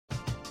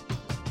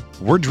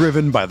We're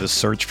driven by the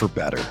search for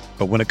better.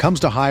 But when it comes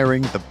to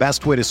hiring, the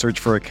best way to search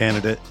for a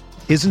candidate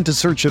isn't to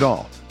search at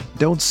all.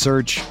 Don't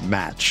search,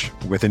 match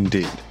with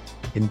Indeed.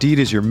 Indeed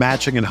is your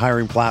matching and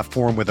hiring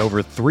platform with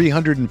over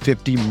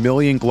 350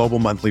 million global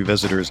monthly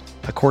visitors,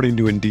 according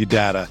to Indeed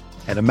data,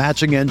 and a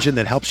matching engine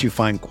that helps you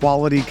find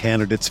quality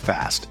candidates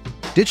fast.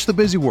 Ditch the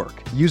busy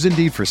work. Use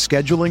Indeed for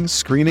scheduling,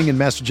 screening, and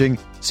messaging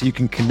so you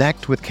can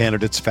connect with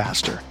candidates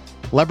faster.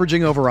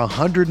 Leveraging over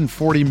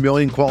 140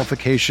 million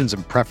qualifications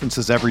and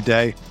preferences every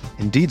day,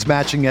 Indeed's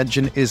matching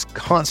engine is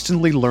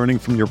constantly learning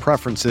from your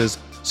preferences,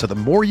 so the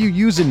more you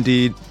use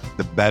Indeed,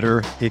 the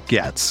better it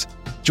gets.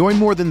 Join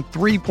more than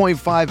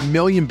 3.5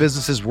 million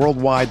businesses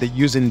worldwide that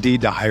use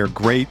Indeed to hire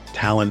great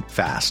talent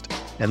fast.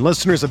 And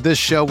listeners of this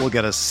show will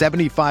get a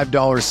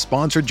 $75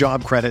 sponsored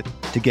job credit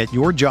to get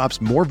your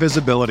jobs more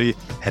visibility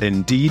at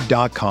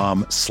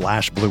Indeed.com/Blue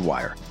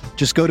Wire.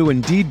 Just go to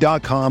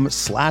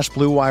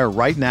Indeed.com/Blue Wire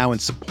right now and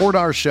support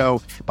our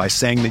show by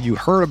saying that you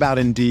heard about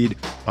Indeed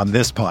on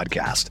this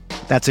podcast.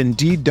 That's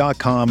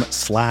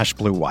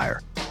Indeed.com/Blue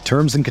Wire.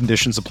 Terms and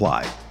conditions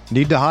apply.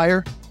 Need to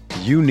hire?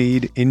 You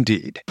need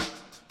Indeed.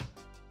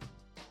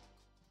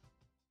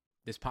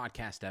 This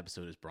podcast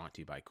episode is brought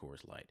to you by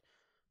Coors Light.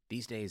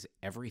 These days,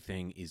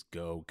 everything is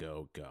go,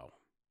 go, go.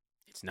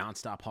 It's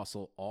nonstop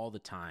hustle all the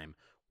time.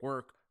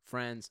 Work,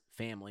 friends,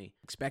 family,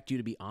 expect you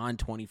to be on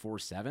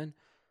 24/7.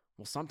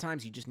 Well,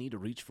 sometimes you just need to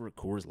reach for a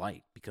Coors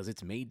Light because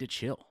it's made to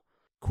chill.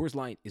 Coors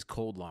Light is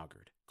cold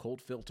lagered,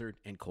 cold filtered,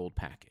 and cold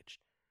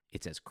packaged.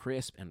 It's as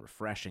crisp and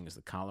refreshing as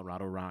the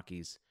Colorado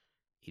Rockies.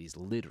 It is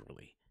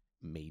literally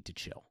made to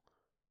chill.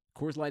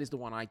 Coors Light is the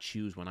one I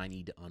choose when I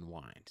need to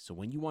unwind. So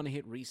when you want to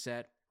hit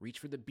reset, reach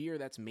for the beer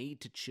that's made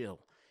to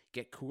chill.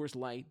 Get Coors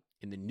Light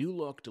in the new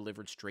look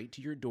delivered straight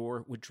to your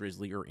door with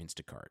Drizzly or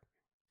Instacart.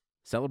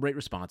 Celebrate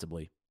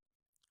responsibly.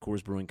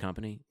 Coors Brewing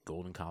Company,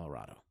 Golden,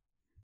 Colorado.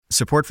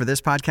 Support for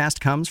this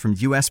podcast comes from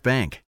U.S.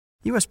 Bank.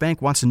 U.S.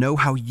 Bank wants to know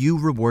how you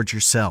reward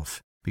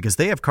yourself because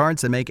they have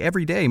cards that make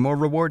every day more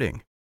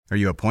rewarding. Are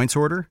you a points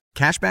hoarder,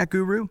 cashback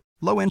guru,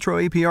 low intro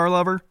APR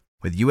lover?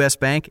 With U.S.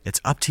 Bank, it's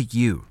up to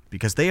you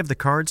because they have the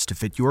cards to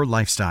fit your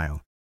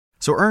lifestyle.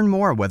 So earn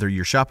more whether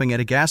you're shopping at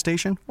a gas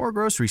station or a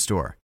grocery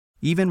store,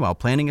 even while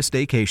planning a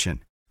staycation.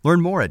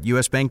 Learn more at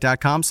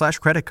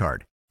usbank.com/credit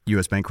card.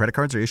 U.S. Bank credit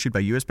cards are issued by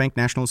U.S. Bank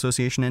National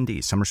Association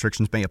ND. Some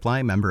restrictions may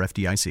apply. Member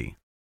FDIC.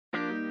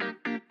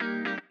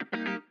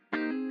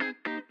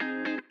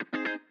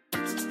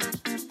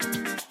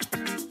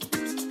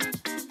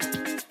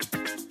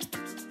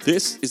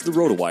 This is the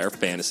RotoWire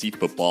Fantasy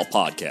Football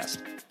Podcast.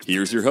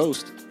 Here's your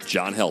host,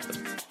 John Halpin.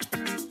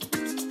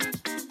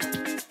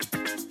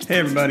 Hey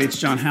everybody, it's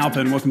John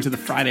Halpin. Welcome to the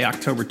Friday,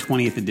 October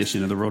 20th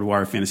edition of the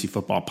RotoWire Fantasy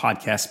Football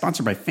Podcast,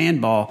 sponsored by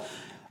Fanball.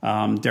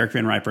 Derek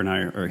Van Riper and I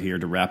are here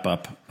to wrap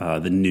up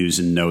the news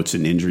and notes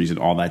and injuries and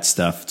all that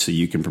stuff so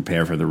you can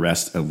prepare for the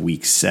rest of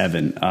Week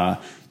 7.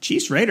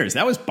 Chiefs Raiders,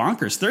 that was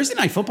bonkers. Thursday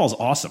Night Football is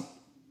awesome.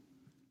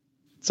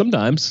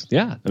 Sometimes,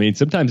 yeah. I mean,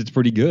 sometimes it's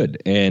pretty good.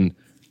 And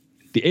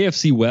the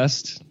AFC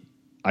West,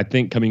 I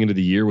think coming into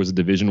the year, was a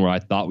division where I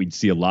thought we'd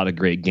see a lot of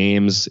great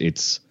games.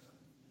 It's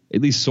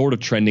at least sort of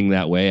trending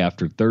that way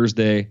after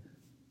Thursday.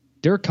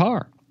 Derek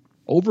Carr,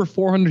 over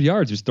 400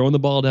 yards, was throwing the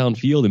ball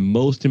downfield. And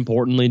most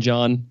importantly,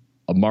 John,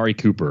 Amari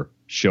Cooper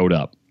showed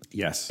up.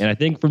 Yes. And I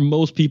think for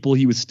most people,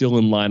 he was still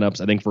in lineups.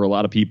 I think for a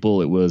lot of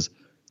people, it was,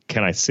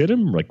 can I sit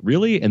him? Like,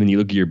 really? And then you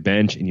look at your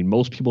bench, and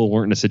most people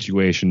weren't in a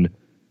situation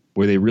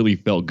where they really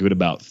felt good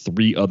about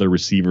three other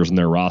receivers in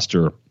their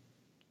roster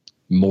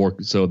more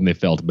so than they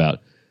felt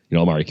about,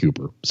 Amari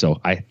Cooper. So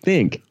I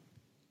think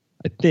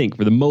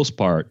for the most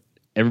part,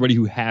 everybody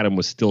who had him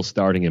was still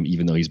starting him,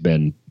 even though he's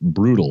been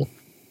brutal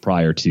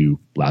prior to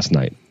last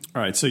night.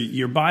 All right, so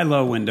your buy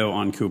low window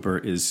on Cooper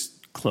is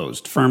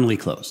closed, firmly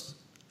closed,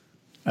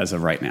 as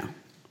of right now.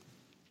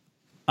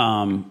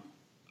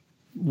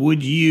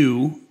 Would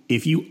you,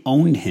 if you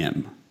owned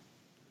him,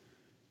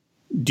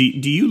 do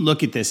you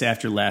look at this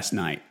after last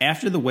night,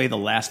 after the way the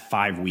last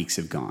 5 weeks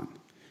have gone?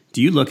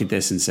 Do you look at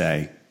this and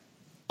say,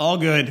 all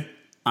good,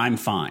 I'm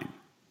fine.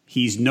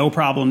 He's no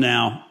problem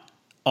now.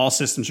 All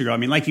systems should go. I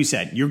mean, like you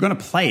said, you're going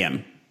to play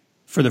him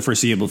for the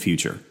foreseeable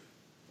future.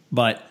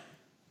 But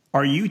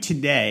are you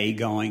today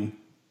going,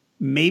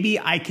 maybe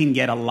I can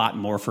get a lot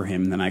more for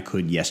him than I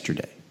could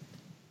yesterday?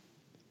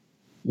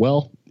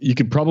 Well, you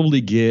could probably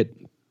get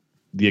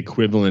the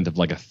equivalent of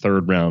like a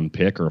third-round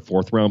pick or a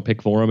fourth-round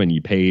pick for him, and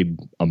you paid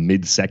a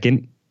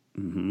mid-second.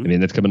 Mm-hmm. I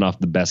mean, that's coming off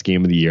the best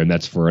game of the year, and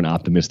that's for an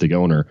optimistic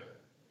owner.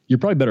 You're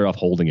probably better off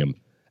holding him.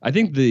 I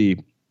think the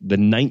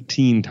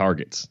 19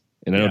 targets,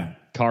 and I know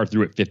Carr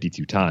threw it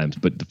 52 times,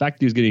 but the fact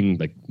that he was getting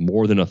like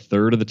more than a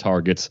third of the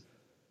targets,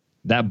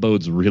 that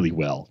bodes really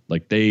well.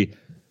 Like they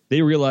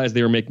realized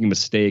they were making a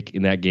mistake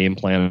in that game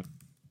plan.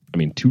 I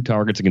mean, 2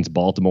 targets against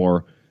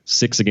Baltimore,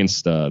 6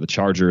 against the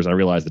Chargers. I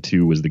realized the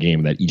 2 was the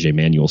game that EJ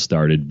Manuel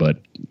started, but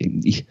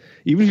even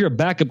if you're a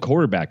backup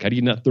quarterback, how do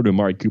you not throw to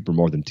Amari Cooper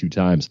more than 2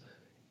 times?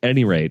 At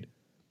any rate,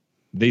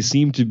 they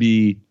seem to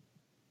be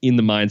in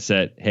the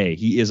mindset, hey,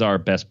 he is our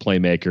best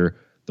playmaker.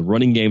 The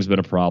running game's been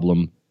a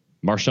problem.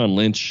 Marshawn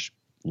Lynch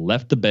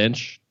left the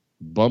bench,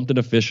 bumped an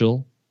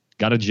official,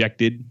 got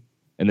ejected,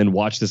 and then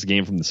watched this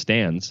game from the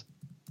stands.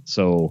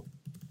 So,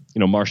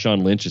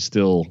 Marshawn Lynch is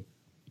still,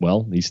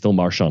 he's still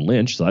Marshawn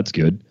Lynch, so that's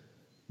good.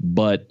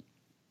 But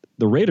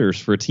the Raiders,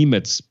 for a team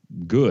that's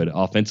good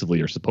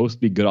offensively, or supposed to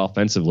be good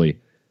offensively,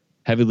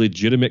 have a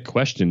legitimate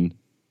question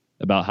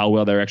about how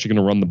well they're actually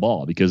going to run the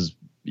ball. Because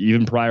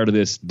even prior to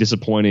this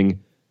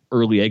disappointing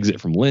early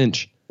exit from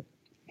Lynch,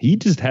 he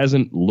just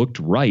hasn't looked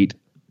right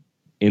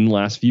in the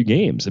last few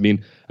games. I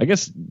mean, I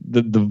guess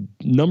the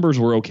numbers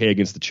were okay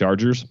against the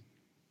Chargers.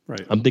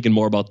 Right. I'm thinking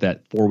more about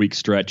that 4-week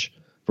stretch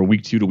from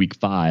week 2 to week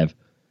 5,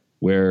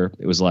 where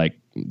it was like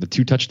the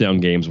 2 touchdown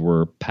games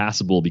were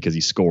passable because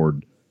he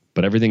scored,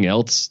 but everything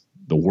else,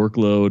 the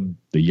workload,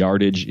 the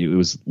yardage, it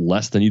was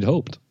less than you'd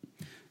hoped.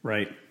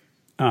 Right.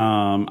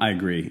 I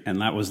agree.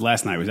 And that was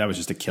last night. That was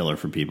just a killer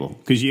for people,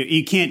 because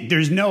you can't,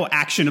 there's no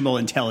actionable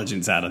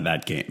intelligence out of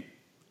that game.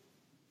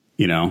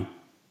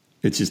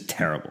 It's just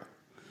terrible.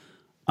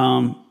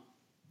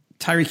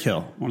 Tyreek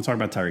Hill. I want to talk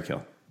about Tyreek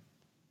Hill.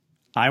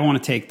 I want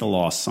to take the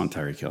loss on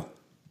Tyreek Hill.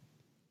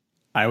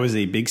 I was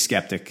a big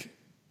skeptic.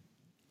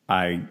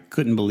 I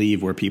couldn't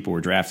believe where people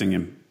were drafting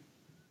him.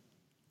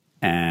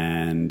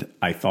 And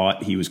I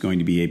thought he was going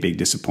to be a big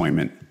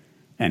disappointment.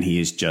 And he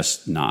is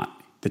just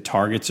not. The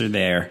targets are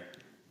there.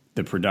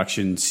 The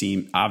production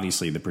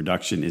obviously the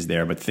production is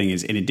there. But the thing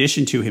is, in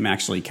addition to him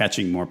actually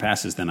catching more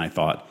passes than I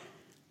thought,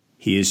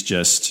 he is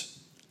just,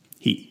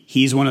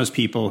 he's one of those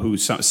people who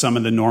some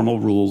of the normal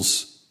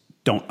rules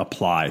don't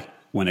apply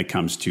when it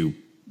comes to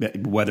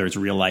whether it's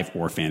real life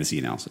or fantasy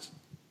analysis.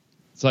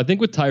 So I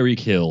think with Tyreek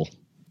Hill,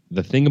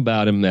 the thing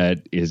about him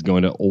that is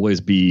going to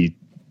always be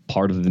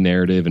part of the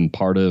narrative and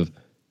part of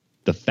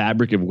the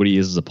fabric of what he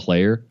is as a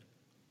player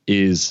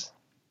is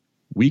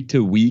week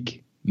to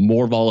week,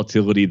 more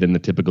volatility than the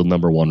typical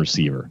number one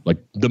receiver.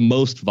 Like the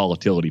most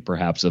volatility,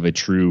 perhaps, of a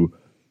true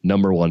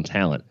number one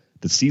talent.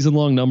 The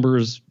season-long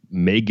numbers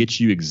may get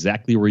you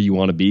exactly where you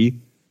want to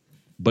be,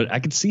 but I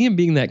could see him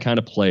being that kind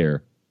of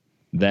player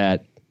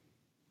that,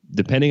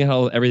 depending on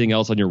how everything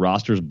else on your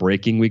roster is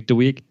breaking week to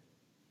week,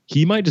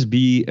 he might just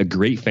be a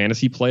great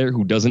fantasy player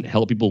who doesn't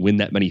help people win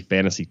that many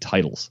fantasy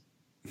titles.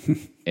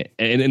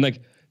 and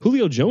like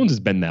Julio Jones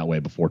has been that way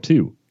before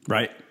too.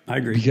 Right. I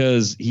agree.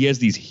 Because he has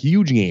these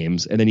huge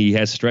games, and then he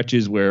has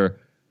stretches where,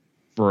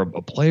 for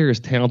a player as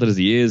talented as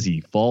he is,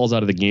 he falls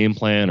out of the game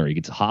plan, or he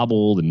gets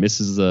hobbled and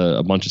misses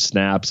a bunch of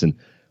snaps. And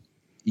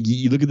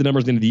you look at the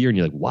numbers at the end of the year and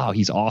you're like, wow,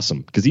 he's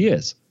awesome, because he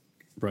is.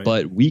 Right.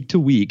 But week to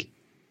week,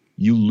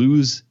 you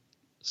lose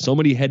so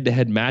many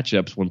head-to-head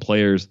matchups when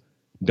players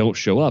don't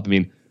show up. I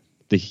mean,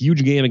 the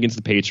huge game against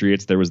the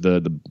Patriots, there was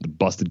the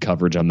busted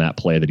coverage on that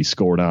play that he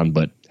scored on.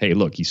 But, hey,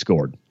 look, he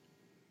scored.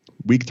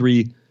 Week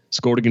 3,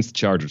 scored against the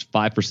Chargers,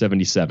 5 for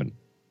 77.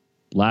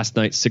 Last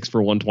night, 6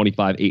 for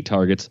 125, 8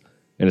 targets,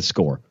 and a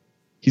score.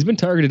 He's been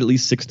targeted at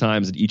least 6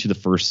 times in each of the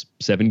first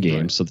 7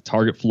 games, right. So the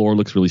target floor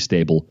looks really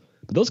stable.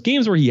 But those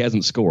games where he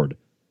hasn't scored,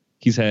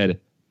 he's had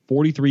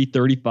 43,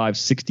 35,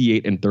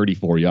 68, and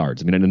 34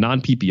 yards. I mean, in a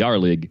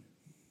non-PPR league,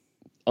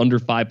 under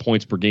 5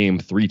 points per game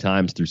 3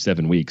 times through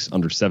 7 weeks,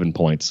 under 7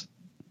 points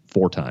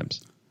 4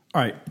 times.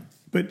 All right.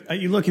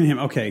 But you look at him,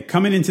 okay,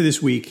 coming into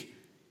this week,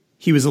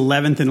 he was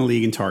 11th in the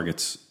league in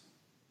targets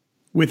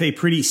with a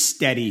pretty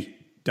steady,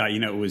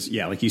 it was,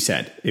 like you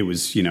said, it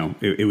was,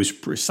 it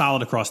was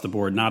solid across the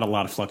board, not a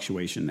lot of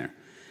fluctuation there.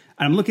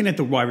 And I'm looking at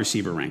the wide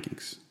receiver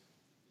rankings.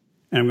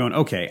 And I'm going,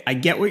 okay, I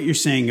get what you're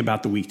saying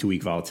about the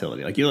week-to-week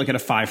volatility. Like you look at a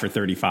 5 for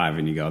 35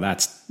 and you go,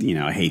 that's,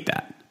 I hate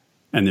that.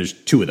 And there's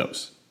 2 of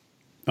those.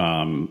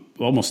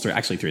 Almost 3,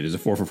 actually 3. There's a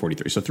 4 for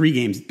 43. So 3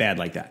 games bad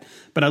like that.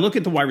 But I look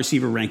at the wide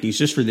receiver rankings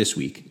just for this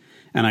week,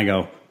 and I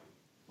go,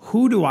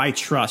 who do I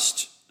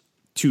trust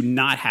to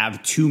not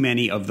have too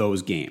many of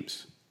those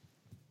games?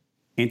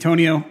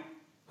 Antonio,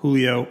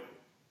 Julio,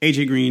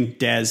 AJ Green,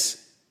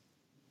 Dez,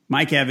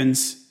 Mike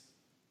Evans,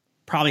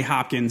 probably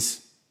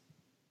Hopkins.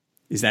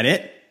 Is that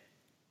it?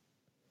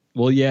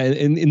 Well, yeah,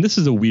 and this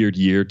is a weird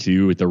year,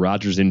 too, with the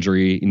Rodgers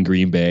injury in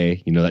Green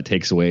Bay. That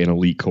takes away an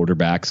elite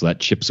quarterback, so that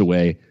chips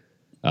away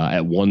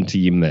at one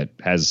team that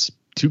has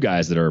 2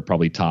 guys that are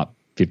probably top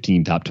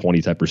 15, top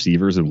 20 type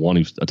receivers, and one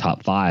who's a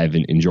top 5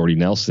 in Jordy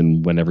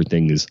Nelson when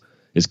everything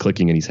is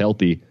clicking and he's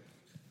healthy.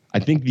 I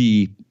think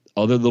the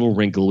other little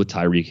wrinkle with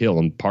Tyreek Hill,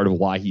 and part of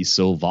why he's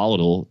so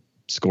volatile,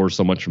 scores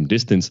so much from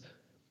distance,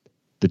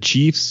 the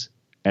Chiefs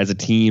as a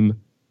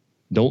team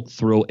don't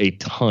throw a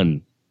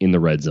ton in the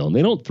red zone.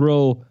 They don't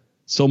throw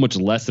so much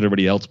less than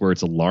everybody else where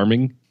it's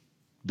alarming.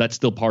 That's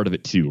still part of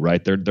it too,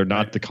 right? They're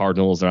not the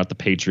Cardinals, they're not the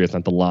Patriots,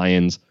 not the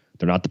Lions,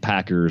 they're not the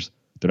Packers,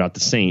 they're not the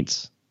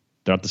Saints,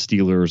 they're not the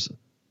Steelers.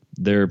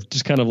 They're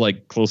just kind of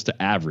like close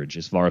to average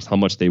as far as how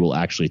much they will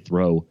actually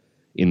throw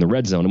in the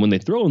red zone. And when they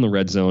throw in the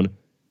red zone,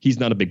 he's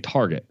not a big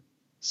target.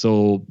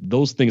 So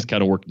those things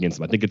kind of work against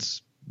him. I think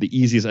it's the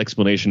easiest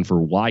explanation for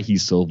why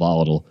he's so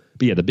volatile.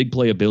 But yeah, the big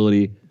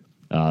playability,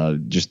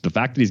 just the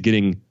fact that he's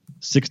getting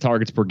 6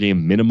 targets per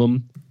game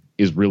minimum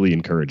is really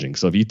encouraging.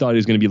 So if you thought he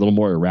was going to be a little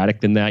more erratic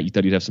than that, you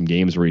thought he'd have some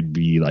games where he'd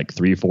be like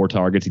 3 or 4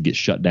 targets, he'd get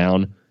shut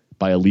down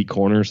by elite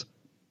corners,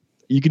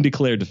 You can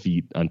declare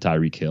defeat on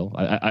Tyreek Hill.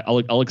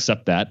 I'll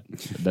accept that.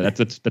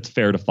 That's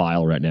fair to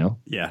file right now.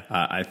 Yeah,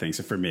 I think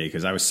so for me,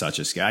 because I was such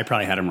a guy. I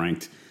probably had him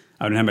ranked.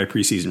 I don't have my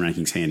preseason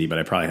rankings handy, but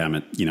I probably had him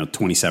at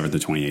 27th or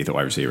 28th at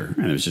wide receiver,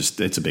 and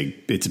it's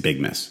a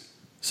big miss.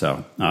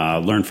 So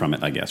learn from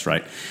it, I guess.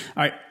 Right.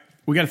 All right.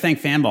 We got to thank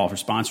Fanball for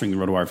sponsoring the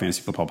RotoWire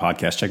Fantasy Football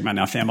Podcast. Check them out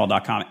now,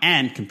 fanball.com,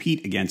 and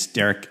compete against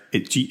Derek.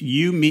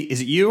 You, me,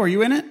 is it you? Are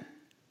you in it?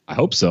 I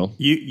hope so.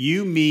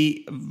 You,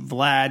 me,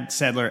 Vlad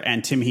Sedler,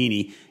 and Tim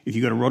Heaney. If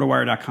you go to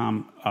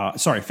rotowire.com,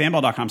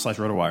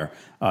 fanball.com/rotowire,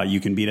 you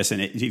can beat us in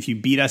it. If you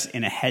beat us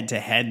in a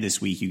head-to-head this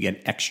week, you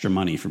get extra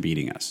money for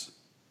beating us.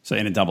 So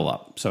in a double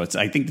up. So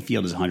I think the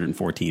field is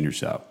 114 or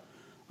so.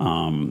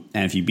 And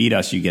if you beat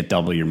us, you get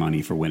double your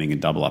money for winning a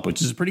double up,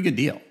 which is a pretty good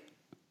deal.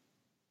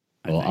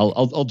 Well,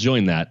 I'll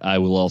join that. I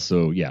will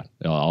also,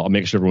 I'll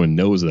make sure everyone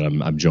knows that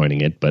I'm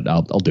joining it, but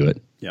I'll do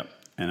it. Yep.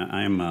 And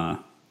I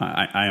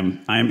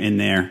am in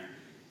there,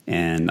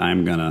 and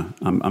I'm gonna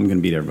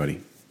beat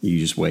everybody. You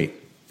just wait.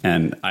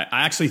 And I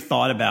actually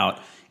thought about,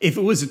 if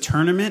it was a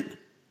tournament,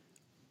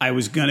 I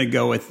was gonna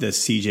go with the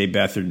CJ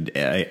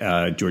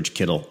Beathard, George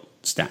Kittle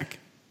stack,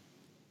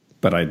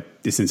 but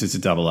since it's a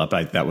double up,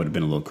 that would have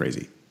been a little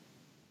crazy.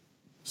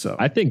 So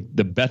I think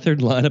the Beathard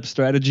lineup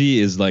strategy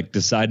is like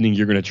deciding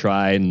you're going to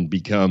try and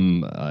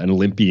become an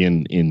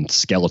Olympian in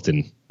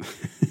skeleton.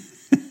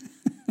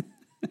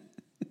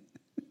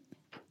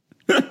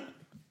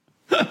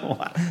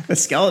 Wow. The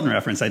skeleton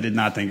reference I did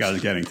not think I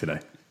was getting today.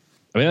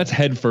 I mean, that's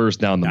head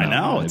first down the mountain.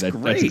 I know, it's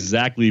great. That's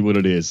exactly what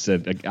it is.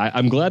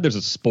 I'm glad there's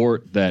a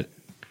sport that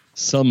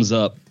sums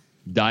up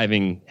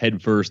diving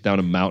head first down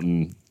a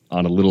mountain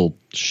on a little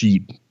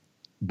sheet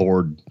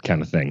board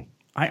kind of thing.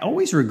 I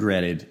always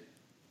regretted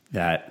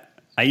that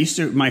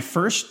my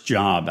first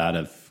job out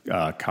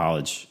of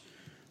college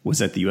was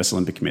at the U.S.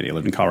 Olympic Committee. I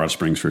lived in Colorado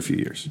Springs for a few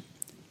years.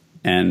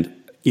 And,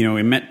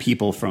 we met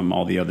people from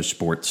all the other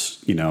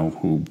sports,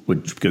 who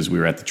would, because we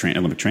were at the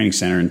Olympic Training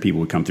Center, and people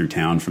would come through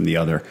town from the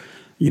other,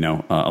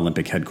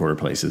 Olympic headquarter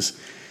places.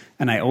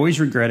 And I always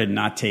regretted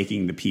not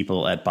taking the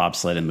people at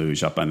bobsled and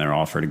luge up on their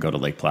offer to go to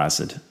Lake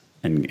Placid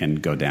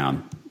and go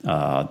down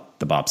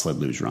the bobsled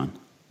luge run.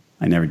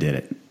 I never did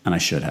it, and I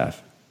should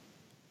have.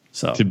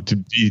 So to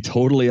be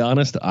totally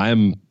honest,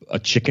 I'm a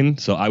chicken,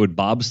 so I would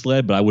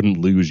bobsled, but I wouldn't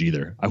luge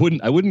either. I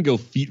wouldn't go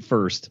feet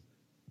first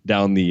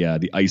down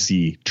the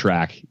icy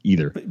track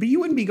either. But you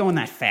wouldn't be going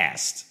that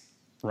fast,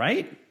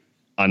 right?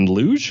 On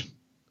luge?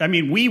 I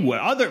mean, we would.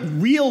 Other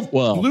real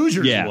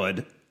lugers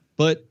would.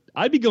 But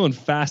I'd be going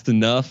fast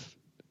enough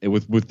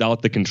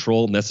without the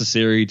control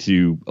necessary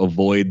to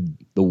avoid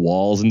the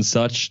walls and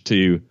such.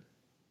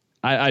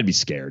 I'd be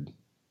scared,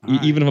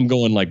 even if I'm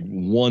going like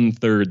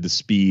 1/3 the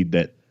speed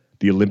that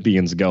the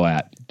Olympians go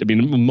at. I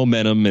mean,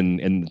 momentum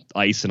and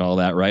ice and all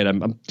that, right?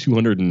 I'm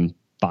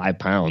 205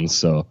 pounds,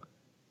 so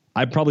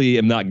I probably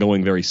am not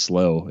going very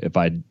slow if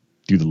I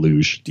do the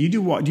luge. Do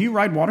you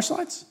ride water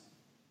slides?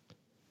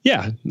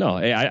 Yeah, no,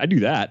 I do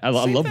that. I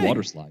love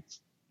water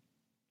slides.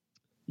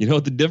 You know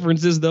what the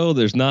difference is, though?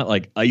 There's not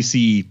like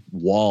icy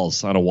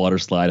walls on a water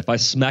slide. If I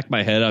smack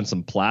my head on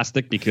some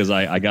plastic because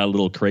I got a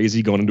little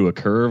crazy going into a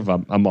curve,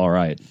 I'm all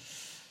right.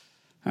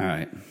 All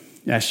right.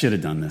 Yeah, I should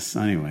have done this.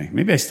 Anyway,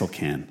 maybe I still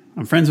can.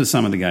 I'm friends with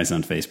some of the guys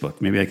on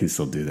Facebook. Maybe I can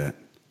still do that.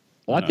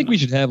 Well, I think we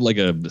should have like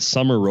a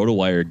summer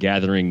RotoWire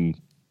gathering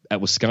at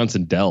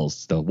Wisconsin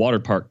Dells, the water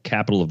park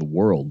capital of the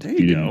world. There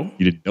you go.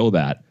 You didn't know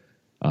that.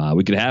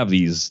 We could have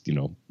these,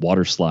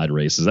 water slide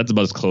races. That's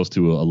about as close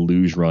to a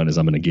luge run as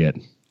I'm going to get.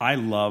 I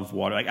love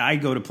water. Like, I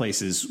go to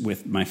places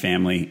with my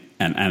family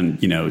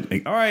and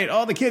like, all right,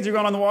 all the kids are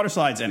going on the water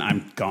slides, and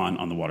I'm gone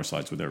on the water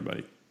slides with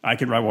everybody. I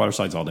could ride water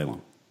slides all day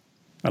long.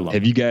 I love it.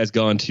 Have you guys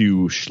gone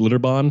to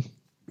Schlitterbahn?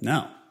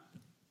 No.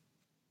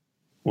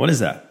 What is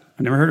that?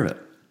 I've never heard of it.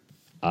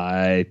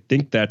 I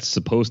think that's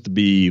supposed to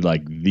be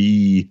like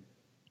the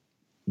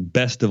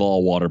best of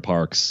all water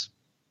parks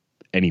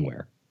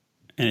anywhere.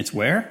 And it's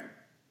where?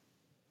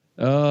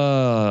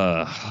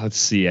 Let's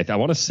see. I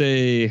want to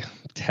say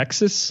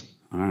Texas.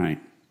 All right.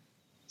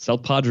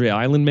 South Padre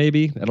Island,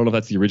 maybe. I don't know if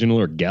that's the original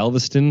or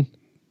Galveston.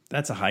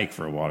 That's a hike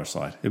for a water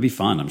slide. It'd be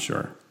fun, I'm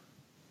sure.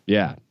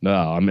 Yeah, no,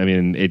 I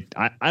mean,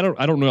 I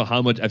don't know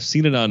how much. I've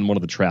seen it on one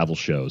of the travel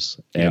shows,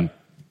 and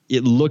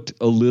it looked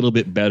a little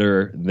bit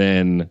better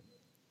than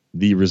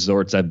the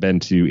resorts I've been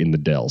to in the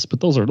Dells. But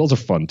those are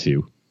fun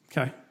too.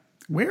 Okay,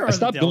 where are I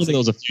stopped going to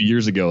those a few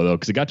years ago though,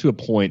 because it got to a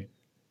point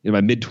in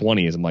my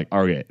mid-20s. I'm like,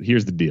 all right,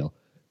 here's the deal.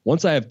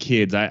 Once I have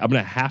kids, I'm going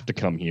to have to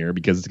come here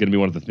because it's going to be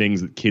one of the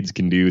things that kids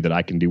can do that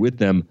I can do with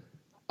them.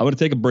 I'm going to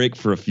take a break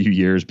for a few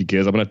years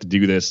because I'm going to have to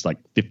do this like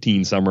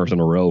 15 summers in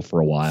a row for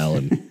a while,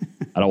 and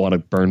I don't want to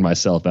burn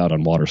myself out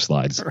on water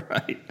slides.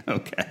 Right.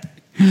 Okay.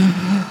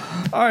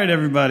 All right,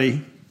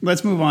 everybody.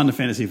 Let's move on to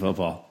fantasy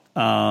football.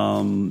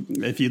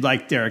 If you'd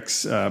like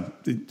Derek's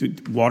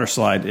water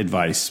slide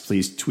advice,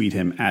 please tweet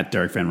him at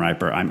Derek Van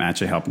Riper. I'm at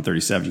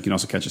JHalpin37. You can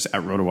also catch us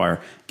at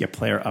RotoWire. Get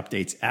player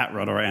updates at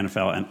RotoWire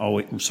NFL and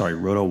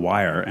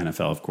RotoWire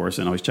NFL, of course.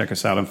 And always check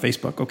us out on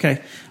Facebook.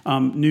 Okay.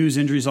 News,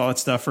 injuries, all that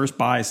stuff. First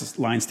buys,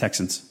 Lions,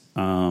 Texans.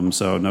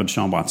 So no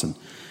Deshaun Watson.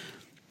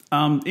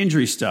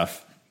 Injury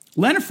stuff.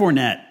 Leonard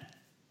Fournette,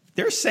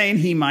 they're saying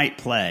he might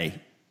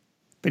play,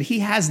 but he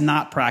has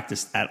not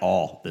practiced at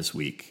all this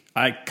week.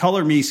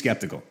 Color me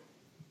skeptical.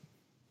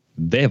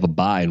 They have a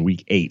bye in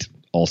week 8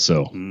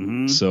 also.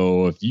 Mm-hmm.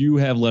 So if you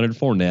have Leonard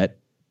Fournette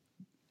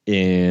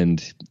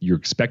and you're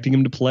expecting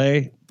him to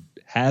play,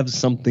 have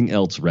something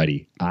else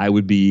ready. I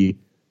would be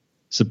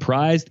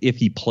surprised if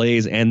he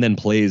plays and then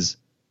plays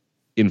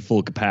in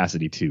full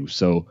capacity too.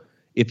 So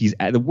if he's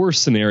at the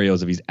worst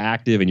scenarios, if he's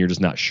active and you're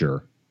just not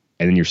sure,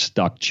 and then you're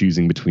stuck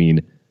choosing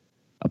between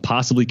a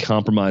possibly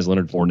compromised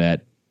Leonard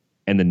Fournette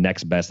and the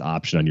next best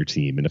option on your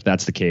team. And if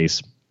that's the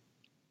case,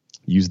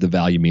 use the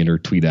value meter,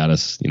 tweet at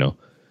us,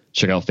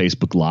 check out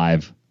Facebook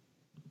Live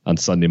on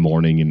Sunday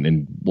morning,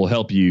 and we'll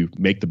help you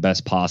make the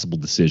best possible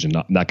decision.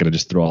 I'm not going to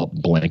just throw out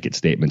blanket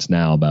statements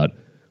now about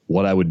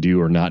what I would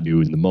do or not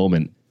do in the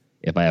moment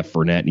if I have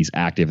Fournette and he's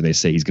active and they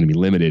say he's going to be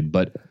limited.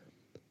 But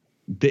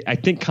I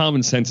think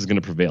common sense is going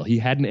to prevail. He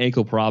had an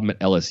ankle problem at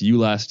LSU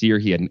last year.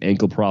 He had an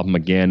ankle problem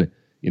again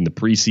in the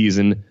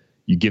preseason.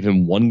 You give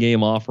him 1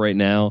 game off right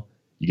now.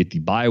 You get the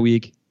bye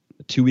week,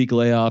 a 2-week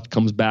layoff,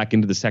 comes back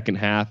into the second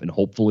half, and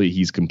hopefully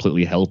he's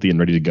completely healthy and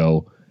ready to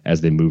go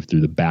as they move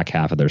through the back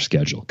half of their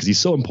schedule because he's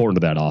so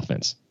important to that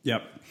offense.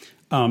 Yep.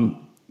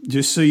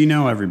 Just so you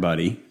know,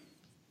 everybody,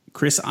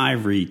 Chris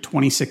Ivory,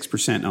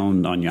 26%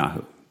 owned on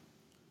Yahoo,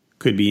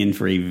 could be in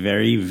for a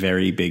very,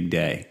 very big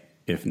day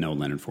if no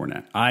Leonard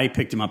Fournette. I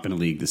picked him up in a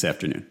league this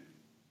afternoon.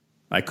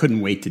 I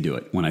couldn't wait to do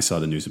it when I saw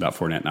the news about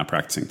Fournette not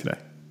practicing today.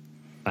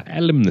 I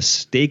added him in the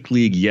stake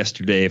league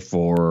yesterday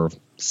for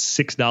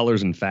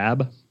 $6 in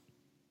Fab.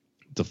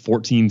 It's a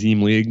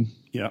 14-team league.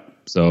 Yep.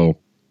 So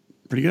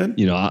pretty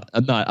good.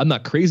 I'm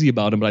not crazy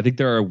about him, but I think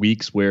there are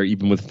weeks where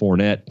even with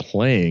Fournette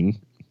playing,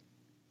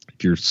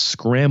 if you're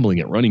scrambling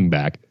at running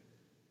back,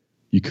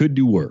 you could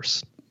do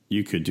worse.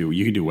 You could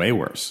do way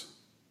worse.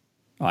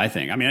 I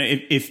think. I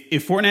mean,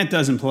 if Fournette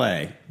doesn't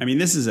play, I mean,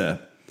 this is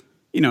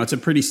it's a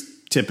pretty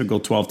typical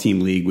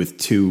 12-team league with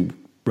 2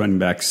 running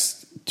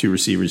backs, 2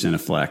 receivers, and a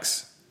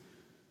flex.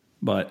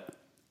 But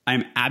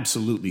I'm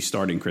absolutely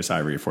starting Chris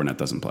Ivory if Fournette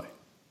doesn't play.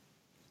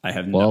 I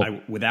have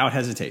without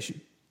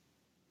hesitation.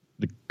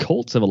 The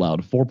Colts have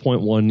allowed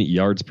 4.1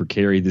 yards per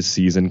carry this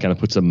season, kind of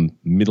puts them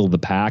middle of the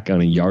pack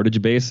on a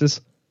yardage basis,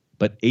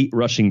 but 8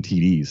 rushing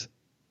TDs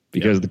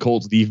because the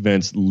Colts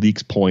defense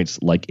leaks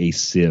points like a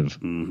sieve.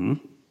 Mm-hmm.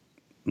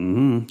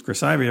 Mm-hmm.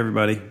 Chris Ivory,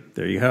 everybody.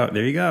 There you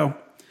go.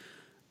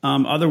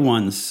 Other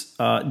ones.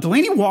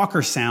 Delanie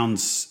Walker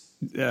sounds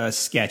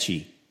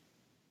sketchy.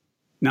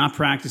 Not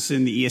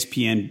practicing. The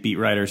ESPN beat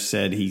writer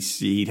said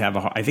he'd have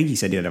I think he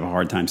said he'd have a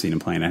hard time seeing him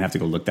playing. I'd have to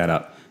go look that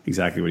up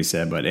exactly what he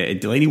said. But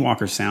Delanie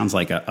Walker sounds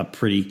like a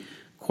pretty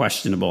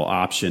questionable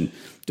option.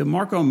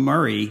 DeMarco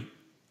Murray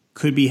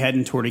could be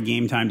heading toward a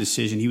game time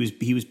decision.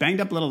 He was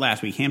banged up a little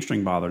last week,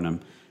 hamstring bothering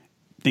him.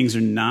 Things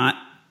are not.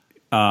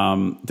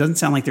 Doesn't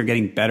sound like they're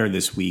getting better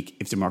this week.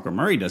 If DeMarco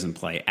Murray doesn't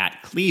play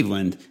at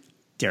Cleveland,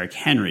 Derrick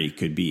Henry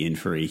could be in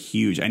for a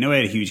huge. I know he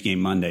had a huge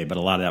game Monday, but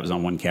a lot of that was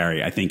on 1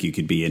 carry. I think you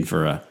could be in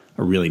for a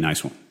really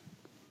nice one.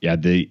 Yeah,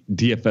 the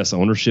DFS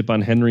ownership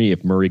on Henry,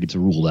 if Murray gets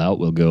ruled out,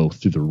 will go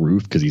through the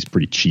roof because he's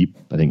pretty cheap,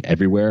 I think,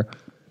 everywhere.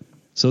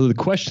 So the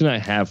question I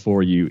have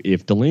for you,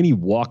 if Delanie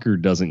Walker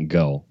doesn't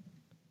go,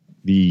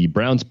 the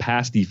Browns'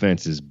 pass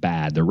defense is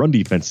bad. Their run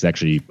defense is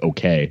actually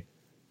okay.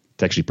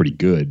 It's actually pretty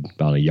good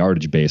on a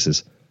yardage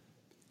basis.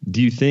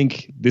 Do you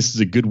think this is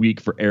a good week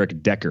for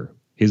Eric Decker?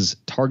 His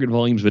target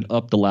volume's been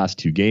up the last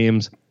 2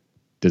 games.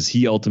 Does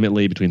he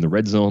ultimately, between the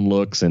red zone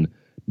looks and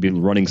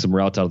running some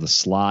routes out of the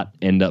slot,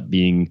 end up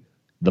being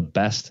the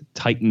best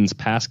Titans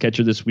pass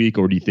catcher this week?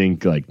 Or do you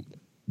think like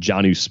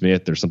Jonnu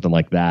Smith or something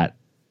like that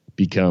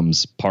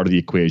becomes part of the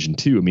equation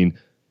too? I mean,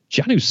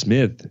 Jonnu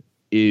Smith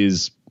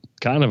is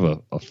kind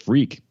of a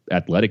freak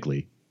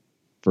athletically.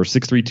 For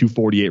 6'3",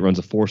 248, runs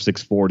a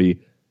 4.6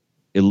 40,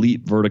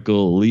 elite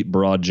vertical, elite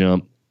broad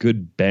jump,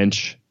 good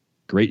bench,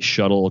 great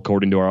shuttle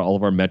according to all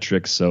of our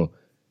metrics. So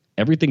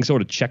everything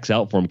sort of checks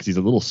out for him because he's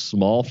a little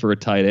small for a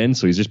tight end.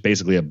 So he's just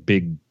basically a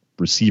big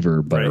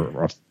receiver, but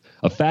right.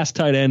 a fast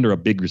tight end or a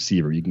big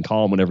receiver. You can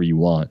call him whatever you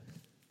want.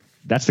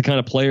 That's the kind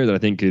of player that I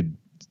think could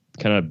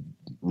kind of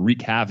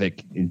wreak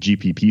havoc in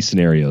GPP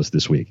scenarios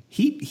this week.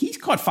 He's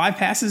caught 5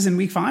 passes in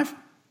week 5?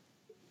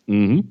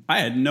 Mm-hmm. I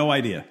had no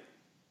idea.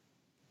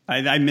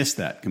 I missed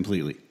that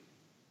completely.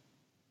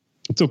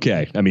 It's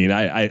okay. I mean,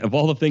 I of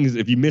all the things,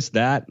 if you missed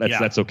that,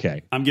 that's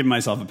okay. I'm giving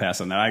myself a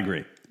pass on that. I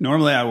agree.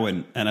 Normally I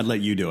wouldn't, and I'd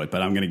let you do it,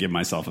 but I'm going to give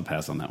myself a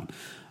pass on that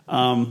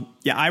one.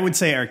 I would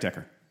say Eric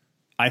Decker.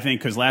 I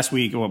think because last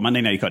week,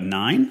 Monday night, he caught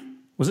 9.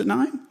 Was it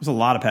 9? It was a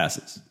lot of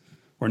passes.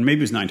 Or maybe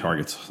it was 9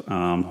 targets.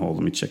 Let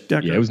me check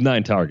Decker. Yeah, it was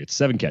 9 targets,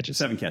 7 catches.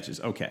 7 catches,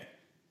 okay.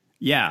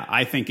 Yeah,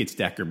 I think it's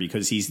Decker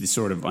because he's the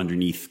sort of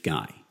underneath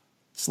guy,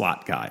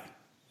 slot guy,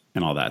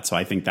 and all that. So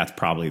I think that's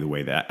probably the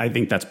way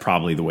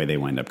they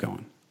wind up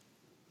going.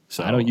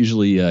 So I don't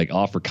usually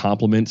offer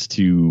compliments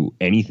to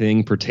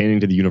anything pertaining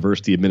to the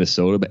University of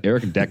Minnesota, but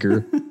Eric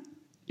Decker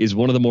is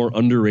one of the more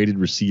underrated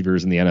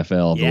receivers in the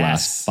NFL of the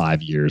last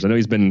 5 years. I know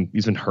he's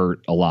been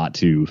hurt a lot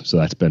too, so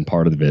that's been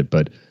part of it.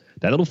 But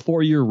that little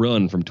 4-year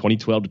run from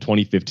 2012 to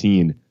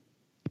 2015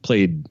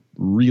 played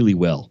really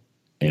well.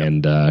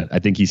 And I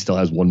think he still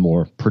has one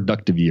more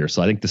productive year.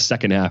 So I think the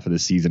second half of the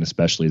season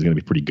especially is going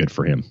to be pretty good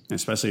for him.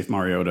 Especially if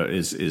Mariota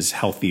is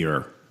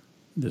healthier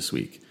this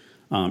week.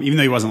 Even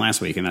though he wasn't last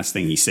week, and that's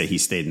the thing, he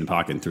stayed in the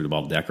pocket and threw the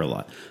ball to Decker a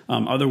lot.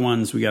 Other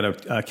ones, we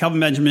got Kelvin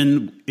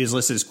Benjamin is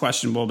listed as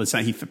questionable, but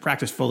he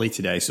practiced fully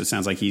today, so it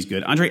sounds like he's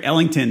good. Andre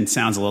Ellington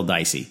sounds a little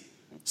dicey.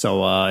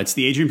 So it's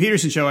the Adrian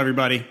Peterson show,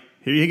 everybody.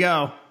 Here you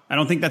go. I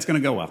don't think that's going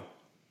to go well.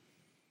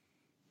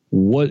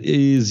 What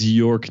is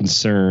your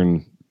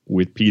concern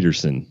with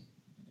Peterson?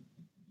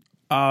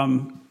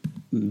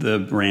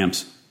 The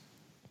Rams.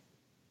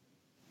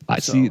 I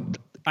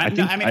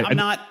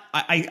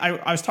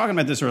was talking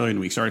about this earlier in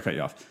the week. Sorry to cut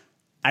you off.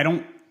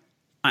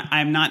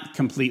 I'm not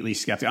completely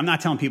skeptical. I'm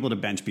not telling people to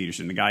bench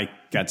Peterson. The guy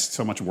got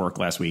so much work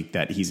last week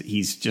that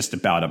he's just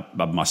about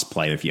a must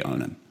play if you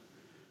own him.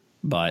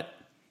 But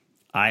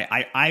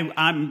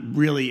I'm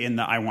really in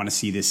the I want to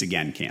see this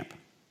again camp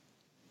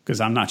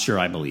because I'm not sure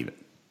I believe it.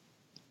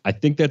 I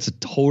think that's a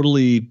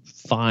totally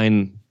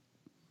fine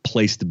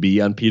place to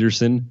be on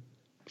Peterson.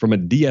 From a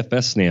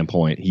DFS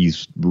standpoint,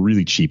 he's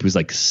really cheap. He was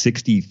like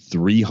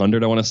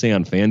 6,300, I want to say,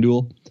 on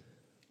FanDuel.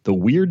 The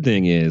weird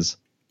thing is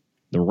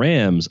the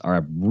Rams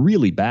are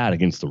really bad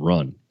against the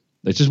run.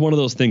 It's just one of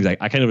those things. I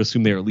kind of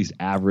assume they're at least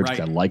average.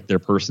 Right. I like their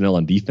personnel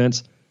on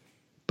defense,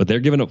 but they're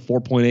giving up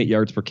 4.8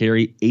 yards per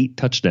carry, 8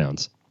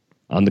 touchdowns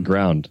on the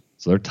ground.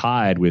 So they're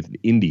tied with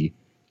Indy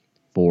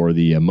for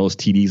the most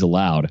TDs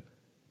allowed.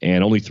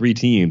 And only 3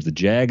 teams, the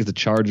Jags, the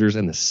Chargers,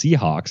 and the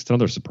Seahawks,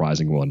 another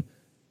surprising one,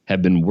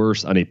 have been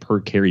worse on a per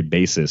carry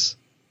basis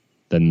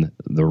than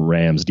the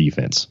Rams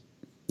defense.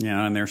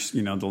 Yeah, and there's,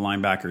 the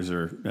linebackers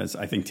are, as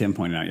I think Tim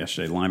pointed out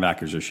yesterday, the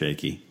linebackers are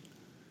shaky.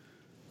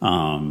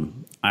 I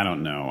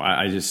don't know.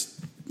 I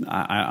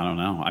don't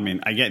know. I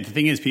mean, the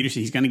thing is,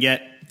 Peterson, he's going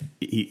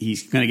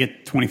to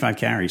get 25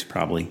 carries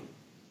probably.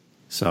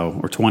 So,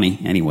 or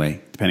 20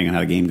 anyway, depending on how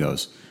the game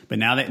goes. But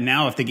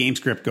now if the game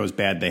script goes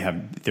bad,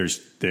 if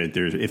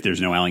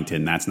there's no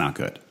Ellington, that's not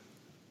good.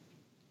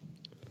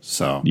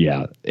 So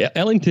yeah,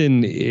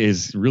 Ellington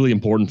is really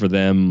important for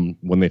them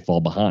when they fall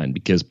behind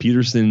because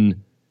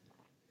Peterson,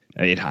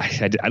 I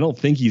don't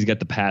think he's got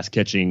the pass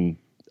catching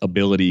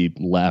ability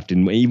left.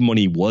 And even when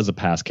he was a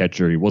pass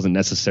catcher, he wasn't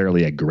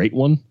necessarily a great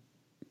one.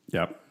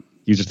 Yep.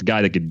 He was just a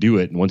guy that could do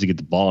it. And once he get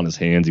the ball in his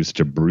hands, he was such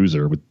a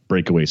bruiser with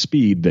breakaway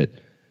speed that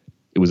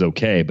it was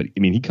okay. But I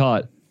mean, he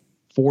caught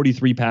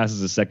 43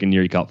 passes the second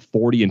year. He caught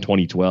 40 in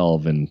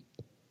 2012. And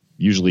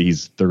usually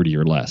he's 30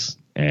 or less.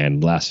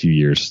 And last few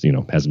years,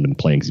 hasn't been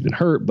playing because he's been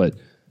hurt. But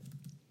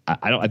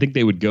I think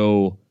they would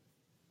go.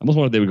 I almost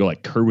wanted they would go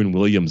like Kerwin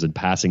Williams in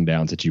passing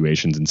down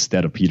situations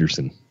instead of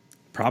Peterson.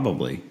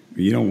 Probably.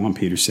 You don't want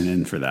Peterson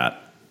in for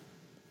that.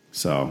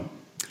 So,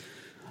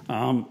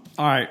 all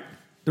right.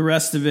 The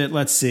rest of it,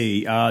 let's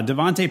see.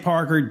 Devontae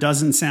Parker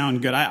doesn't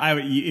sound good.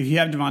 If you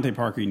have Devontae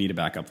Parker, you need a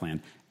backup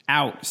plan.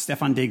 Out.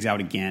 Stephon Diggs out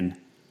again.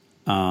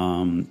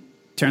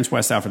 Terrence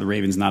West out for the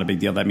Ravens, not a big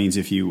deal. That means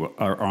if you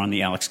are on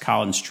the Alex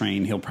Collins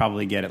train, he'll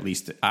probably get at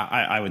least,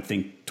 I would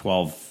think,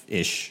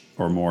 12-ish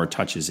or more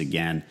touches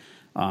again.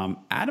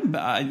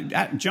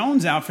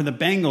 Jones out for the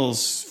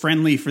Bengals,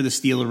 friendly for the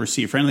Steeler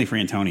receiver, friendly for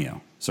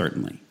Antonio,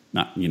 certainly.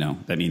 Not,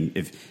 I mean,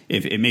 if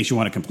it makes you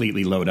want to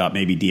completely load up,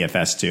 maybe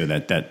DFS too,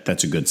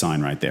 that's a good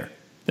sign right there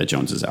that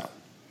Jones is out.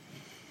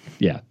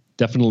 Yeah,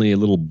 definitely a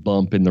little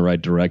bump in the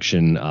right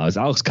direction. As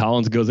Alex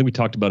Collins goes, I think we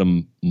talked about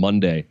him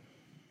Monday.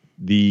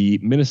 The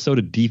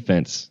Minnesota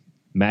defense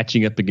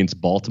matching up against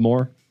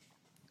Baltimore,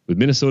 with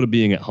Minnesota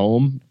being at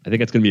home, I think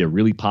that's going to be a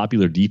really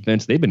popular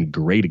defense. They've been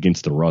great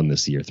against the run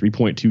this year,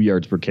 3.2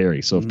 yards per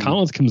carry. So if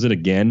Collins comes in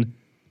again,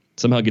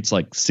 somehow gets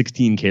like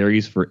 16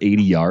 carries for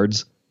 80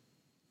 yards,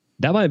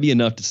 that might be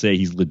enough to say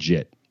he's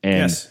legit.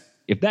 And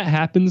if that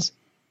happens,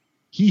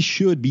 he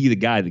should be the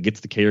guy that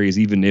gets the carries,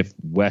 even if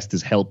West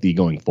is healthy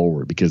going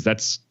forward, because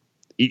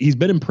he's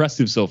been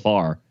impressive so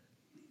far.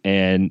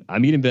 And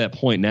I'm getting to that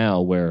point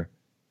now where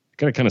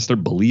got to kind of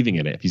start believing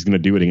in it if he's going to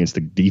do it against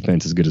the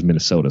defense as good as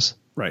Minnesota's.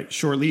 Right.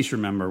 Short leash,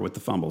 remember, with the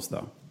fumbles,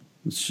 though.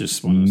 It's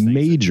just one of those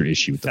major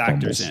issue with the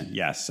factors fumbles. In.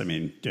 Yes. I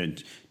mean,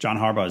 John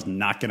Harbaugh is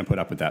not going to put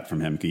up with that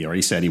from him. He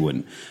already said he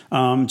wouldn't.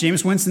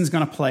 Jameis Winston's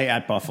going to play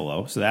at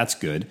Buffalo, so that's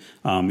good.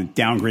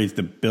 Downgrades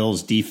the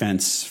Bills'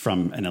 defense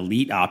from an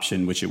elite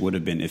option, which it would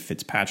have been if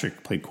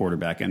Fitzpatrick played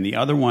quarterback. And the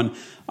other one,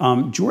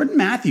 Jordan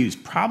Matthews,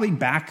 probably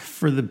back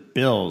for the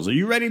Bills. Are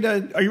you ready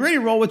to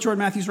roll with Jordan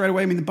Matthews right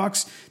away? I mean, the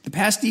Bucs, the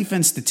pass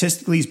defense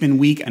statistically has been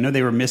weak. I know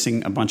they were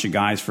missing a bunch of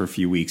guys for a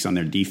few weeks on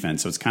their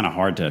defense, so it's kind of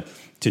hard to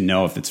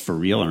know if it's for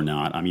real or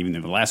not. I mean,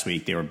 even last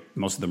week,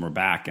 most of them were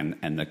back,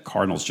 and the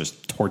Cardinals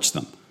just torched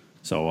them.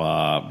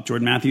 So,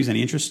 Jordan Matthews,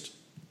 any interest?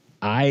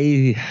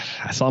 I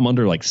saw him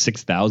under like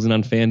 6,000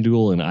 on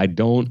FanDuel, and I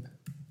don't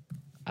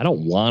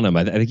want him.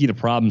 I think he had a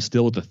problem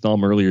still with the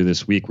thumb earlier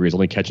this week where he's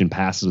only catching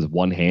passes with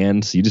one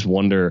hand. So you just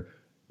wonder,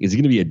 is he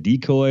going to be a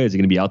decoy? Is he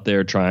going to be out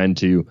there trying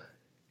to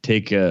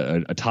take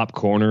a top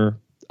corner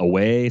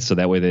away so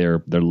that way their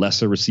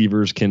lesser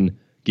receivers can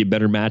get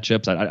better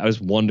matchups. I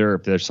just wonder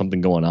if there's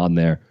something going on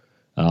there.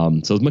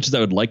 So as much as I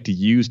would like to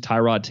use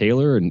Tyrod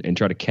Taylor and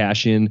try to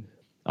cash in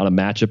on a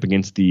matchup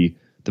against the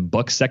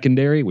Bucs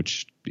secondary,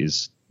 which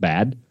is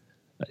bad,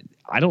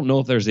 I don't know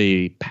if there's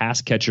a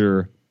pass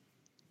catcher.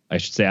 I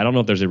should say, I don't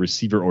know if there's a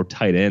receiver or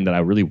tight end that I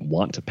really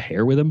want to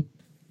pair with him.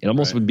 It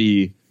almost would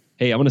be,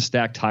 hey, I'm going to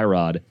stack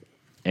Tyrod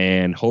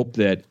and hope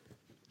that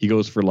he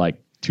goes for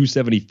like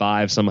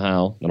 275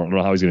 somehow. I don't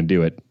know how he's going to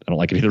do it. I don't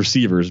like any of the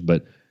receivers,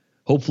 but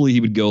hopefully he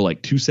would go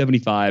like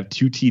 275,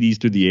 2 TDs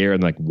through the air,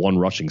 and like 1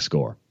 rushing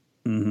score.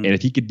 Mm-hmm. And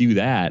if he could do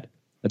that,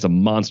 that's a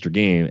monster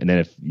game. And then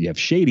if you have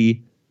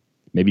Shady,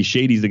 maybe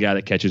Shady's the guy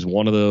that catches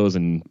one of those,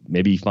 and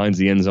maybe he finds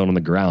the end zone on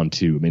the ground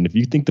too. I mean, if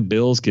you think the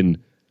Bills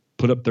can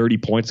put up 30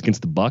 points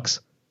against the Bucs,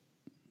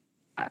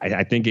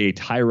 I think a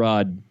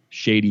Tyrod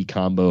Shady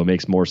combo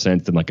makes more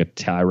sense than like a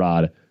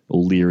Tyrod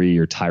O'Leary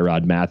or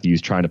Tyrod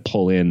Matthews trying to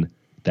pull in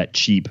that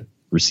cheap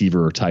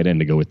receiver or tight end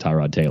to go with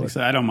Tyrod Taylor.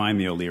 So I don't mind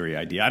the O'Leary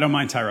idea. I don't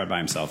mind Tyrod by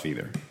himself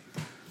either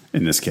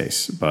in this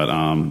case. But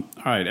all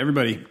right,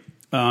 everybody.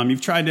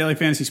 You've tried daily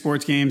fantasy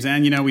sports games,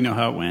 and we know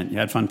how it went. You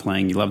had fun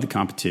playing. You loved the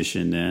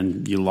competition,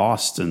 and you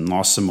lost and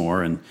lost some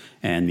more.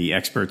 And the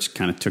experts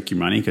kind of took your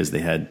money because they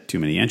had too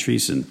many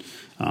entries and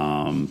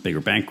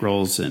bigger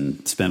bankrolls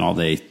and spent all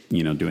day,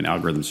 doing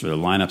algorithms for their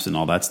lineups and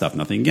all that stuff.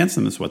 Nothing against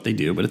them. It's what they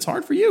do, but it's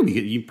hard for you.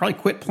 You probably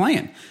quit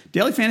playing.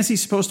 Daily fantasy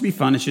is supposed to be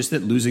fun. It's just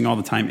that losing all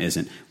the time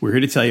isn't. We're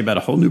here to tell you about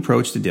a whole new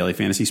approach to daily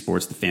fantasy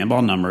sports, the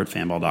Fanball number at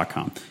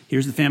fanball.com.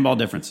 Here's the Fanball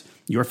difference.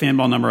 Your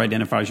Fanball number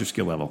identifies your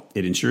skill level.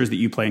 It ensures that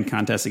you play in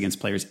contests against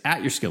players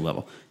at your skill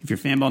level. If your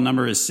Fanball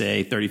number is,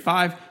 say,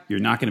 35, you're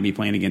not going to be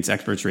playing against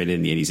experts rated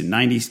in the 80s and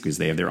 90s because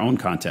they have their own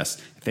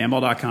contests. At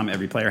Fanball.com,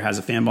 every player has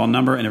a Fanball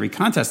number and every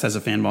contest has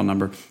a Fanball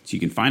number, so you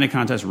can find a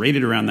contest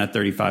rated around that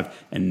 35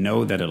 and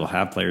know that it'll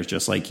have players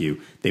just like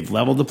you. They've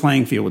leveled the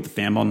playing field with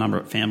the Fanball number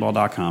at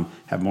Fanball.com.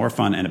 Have more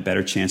fun and a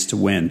better chance to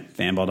win.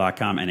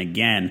 Fanball.com. And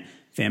again,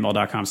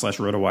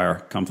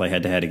 Fanball.com/RotoWire. Come play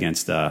head-to-head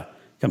against...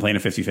 Come play in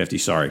a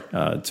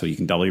 50-50, so you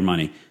can double your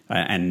money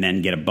and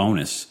then get a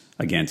bonus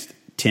against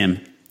Tim,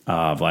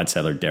 Vlad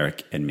Sedler,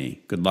 Derek, and me.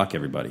 Good luck,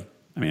 everybody.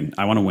 I mean,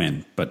 I want to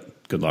win,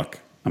 but good luck.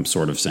 I'm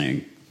sort of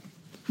saying.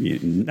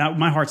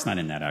 My heart's not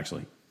in that,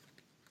 actually.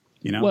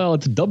 Well,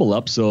 it's a double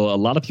up, so a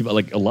lot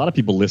of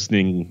people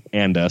listening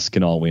and us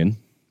can all win.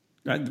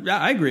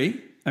 I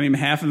agree. I mean,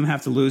 half of them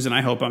have to lose, and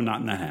I hope I'm not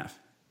in that half.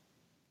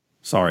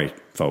 Sorry,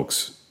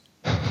 folks.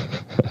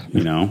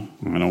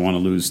 I don't want to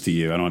lose to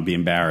you. I don't want to be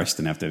embarrassed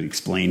and have to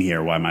explain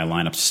here why my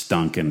lineup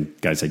stunk and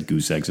guys had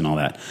goose eggs and all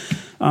that.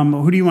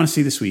 Who do you want to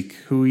see this week?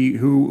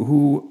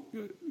 Who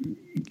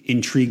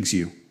intrigues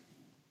you?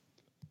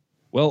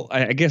 Well,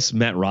 I guess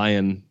Matt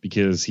Ryan,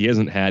 because he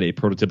hasn't had a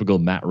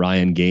prototypical Matt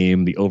Ryan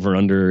game. The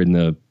over-under in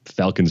the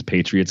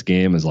Falcons-Patriots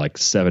game is like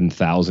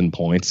 7,000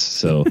 points,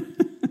 so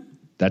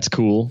that's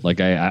cool. Like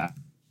I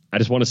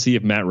just want to see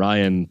if Matt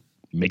Ryan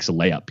makes a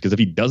layup, because if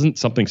he doesn't,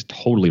 something's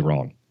totally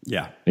wrong.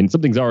 Yeah. And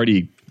it's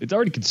already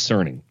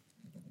concerning.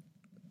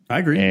 I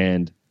agree.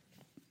 And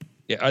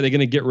are they going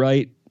to get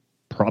right?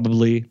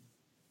 Probably.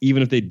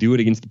 Even if they do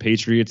it against the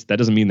Patriots, that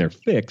doesn't mean they're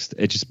fixed.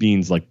 It just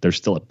means like there's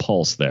still a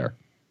pulse there.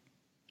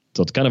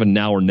 So it's kind of a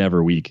now or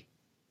never week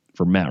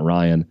for Matt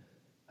Ryan.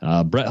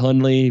 Brett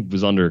Hundley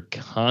was under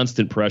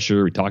constant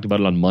pressure. We talked about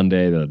it on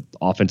Monday. The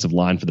offensive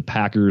line for the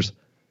Packers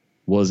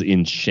was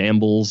in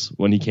shambles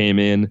when he came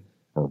in,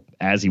 or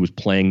as he was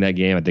playing that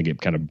game. I think it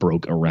kind of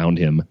broke around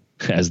him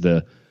as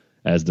the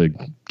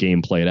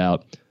game played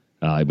out.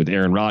 With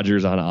Aaron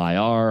Rodgers on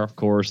IR, of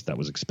course, that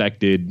was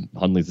expected.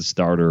 Hundley's the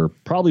starter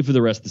probably for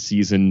the rest of the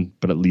season,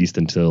 but at least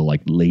until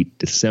like late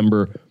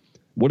December.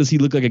 What does he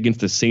look like against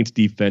the Saints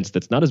defense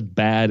that's not as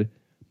bad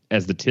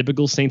as the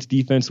typical Saints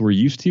defense we're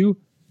used to,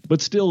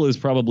 but still is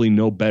probably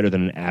no better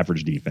than an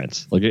average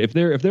defense? Like if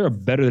they're a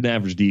better than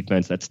average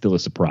defense, that's still a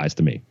surprise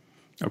to me.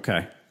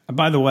 Okay.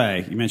 By the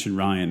way, you mentioned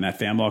Ryan, that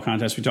Fanball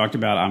contest we talked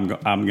about.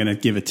 I'm going to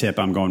give a tip.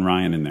 I'm going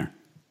Ryan in there.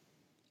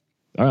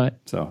 All right.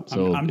 So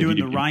I'm doing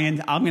the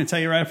Ryan. I'm going to tell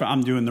you right up front,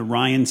 I'm doing the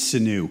Ryan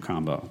Sanu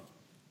combo.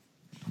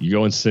 You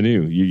going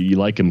Sanu? You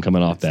like him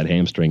coming off that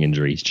hamstring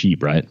injury? He's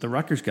cheap, right? The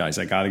Rutgers guys.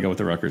 I got to go with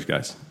the Rutgers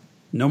guys.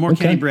 No more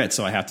Kenny Britt,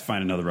 so I have to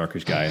find another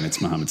Rutgers guy, and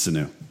it's Mohamed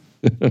Sanu.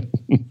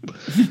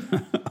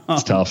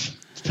 It's tough.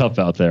 It's tough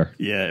out there.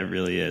 Yeah, it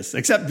really is.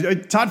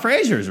 Except Todd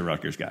Frazier is a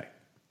Rutgers guy.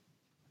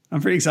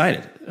 I'm pretty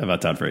excited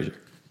about Todd Frazier.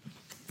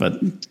 But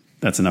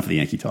that's enough of the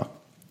Yankee talk.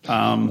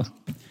 I want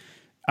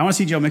to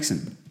see Joe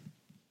Mixon.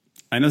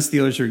 I know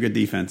Steelers are a good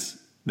defense.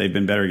 They've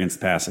been better against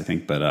the pass, I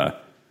think.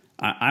 But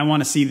I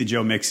want to see the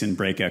Joe Mixon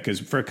breakout, because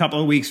for a couple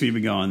of weeks we've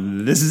been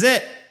going, this is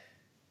it.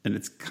 And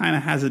it's kind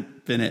of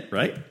hasn't been it,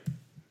 right?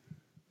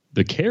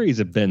 The carries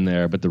have been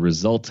there, but the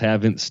results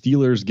haven't.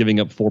 Steelers giving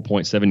up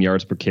 4.7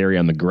 yards per carry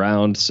on the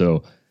ground.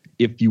 So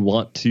if you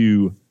want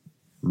to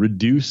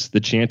reduce the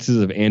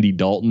chances of Andy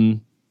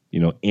Dalton,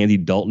 Andy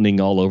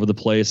Daltoning all over the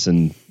place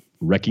and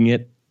wrecking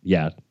it,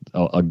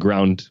 a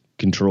ground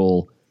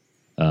control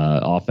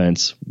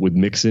offense with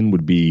Mixon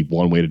would be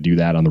one way to do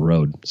that on the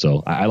road.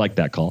 So I like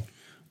that call.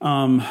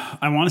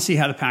 I want to see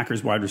how the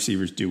Packers wide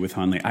receivers do with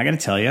Hundley. I got to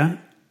tell you,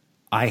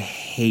 I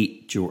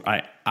hate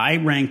Jordy. I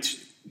ranked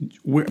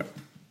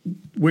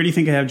where do you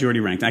think I have Jordy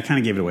ranked? I kind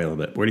of gave it away a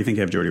little bit. Where do you think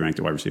I have Jordy ranked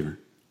at wide receiver?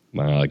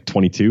 Like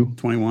 22,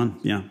 21.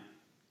 Yeah.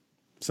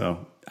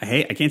 So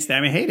I can't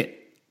stand. I hate it.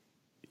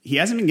 He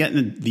hasn't been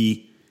getting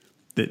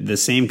the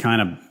same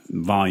kind of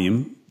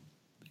volume.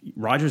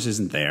 Rodgers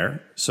isn't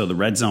there, so the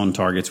red zone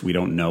targets, we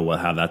don't know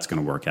how that's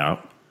going to work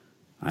out.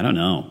 I don't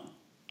know.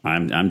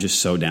 I'm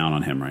just so down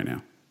on him right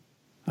now.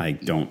 I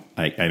don't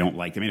like.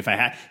 I mean, if I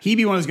had, he'd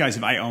be one of those guys.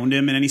 If I owned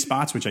him in any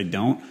spots, which I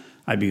don't,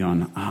 I'd be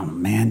going, oh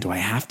man, do I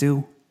have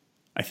to?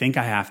 I think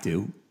I have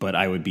to, but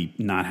I would be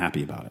not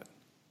happy about it.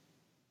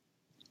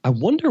 I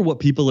wonder what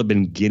people have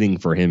been getting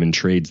for him in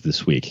trades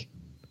this week.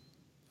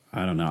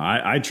 I don't know.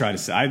 I'd try to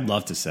sell. I'd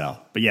love to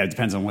sell, but yeah, it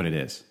depends on what it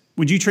is.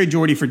 Would you trade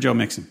Jordy for Joe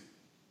Mixon?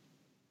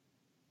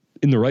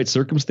 In the right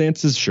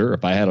circumstances, sure.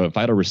 If I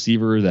had a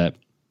receiver that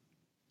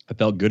I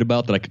felt good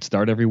about that I could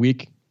start every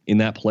week in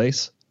that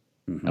place,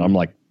 and I'm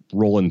like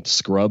rolling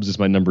Scrubs as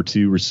my number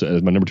two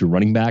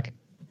running back,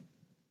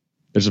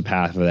 there's a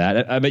path for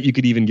that. I bet you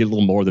could even get a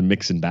little more than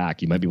Mixon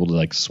back. You might be able to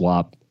like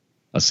swap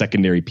a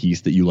secondary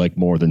piece that you like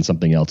more than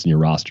something else in your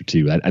roster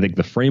too. I think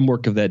the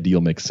framework of that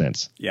deal makes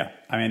sense. Yeah,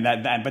 I mean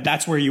but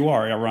that's where you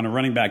are. We're on a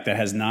running back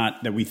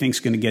that we think is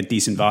going to get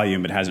decent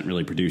volume, but hasn't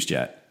really produced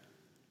yet,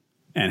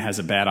 and has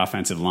a bad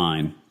offensive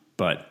line.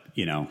 But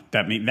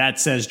that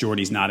says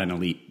Jordy's not an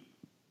elite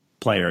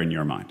player in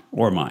your mind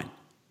or mine.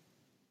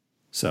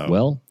 So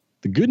well,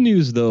 the good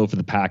news though for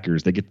the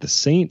Packers, they get the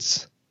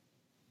Saints,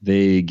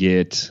 they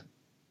get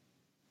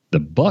the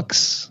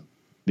Bucks.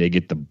 They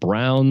get the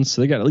Browns.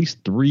 So they got at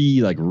least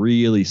 3 like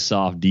really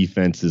soft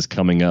defenses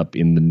coming up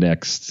in the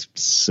next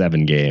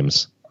 7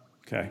 games.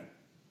 Okay.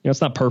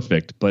 It's not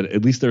perfect, but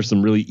at least there's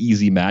some really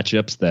easy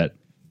matchups that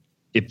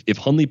if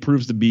Hundley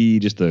proves to be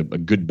just a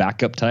good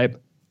backup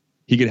type,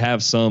 he could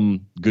have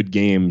some good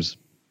games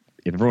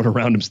if everyone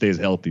around him stays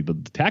healthy.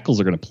 But the tackles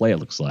are going to play, it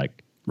looks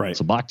like. Right.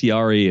 So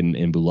Bakhtiari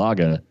and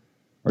Bulaga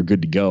are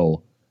good to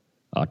go.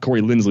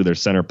 Corey Linsley, their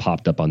center,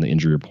 popped up on the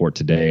injury report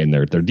today, and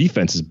their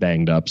defense is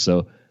banged up.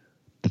 So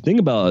the thing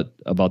about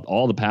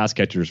all the pass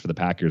catchers for the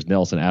Packers,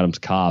 Nelson, Adams,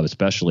 Cobb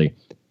especially,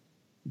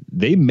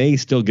 they may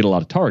still get a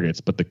lot of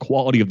targets, but the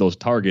quality of those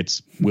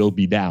targets will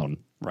be down.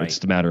 Right. It's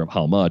just a matter of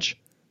how much.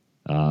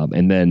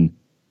 And then,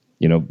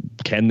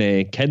 can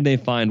they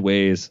find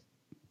ways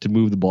to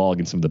move the ball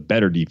against some of the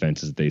better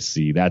defenses that they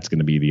see? That's going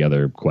to be the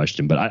other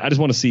question. But I just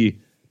want to see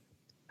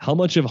how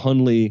much of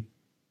Hundley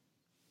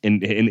in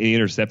the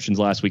interceptions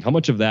last week, how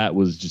much of that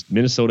was just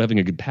Minnesota having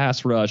a good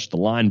pass rush, the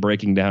line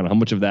breaking down, how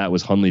much of that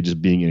was Hundley just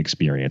being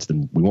inexperienced?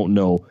 And we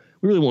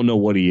really won't know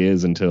what he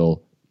is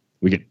until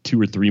we get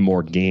 2 or 3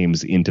 more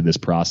games into this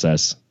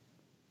process.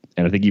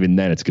 And I think even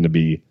then it's going to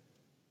be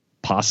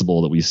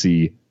possible that we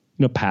see,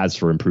 paths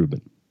for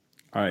improvement.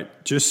 All right.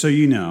 Just so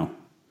you know,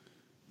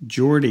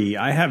 Jordy,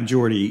 I have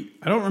Jordy.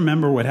 I don't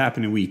remember what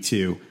happened in week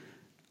 2.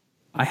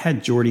 I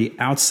had Jordy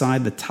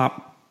outside the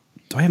top.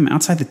 Do I have him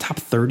outside the top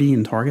 30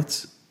 in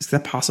targets? Is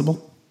that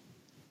possible?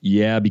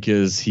 Yeah,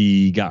 because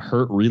he got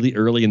hurt really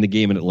early in the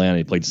game in Atlanta.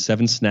 He played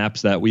 7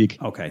 snaps that week.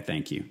 Okay,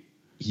 thank you.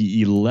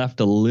 He left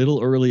a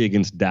little early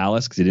against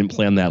Dallas because he didn't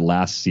play on that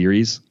last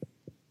series.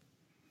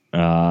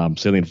 So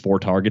he only had 4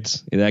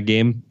 targets in that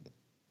game.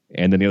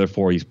 And then the other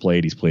 4 he's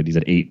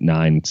at 8,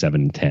 9,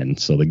 7, 10.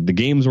 So the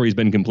games where he's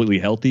been completely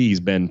healthy,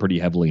 he's been pretty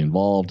heavily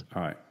involved.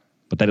 All right.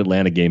 But that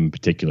Atlanta game in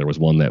particular was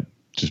one that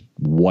just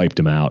wiped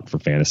him out for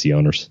fantasy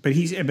owners. But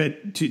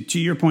to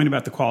your point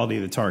about the quality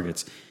of the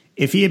targets,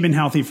 if he had been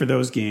healthy for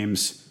those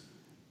games,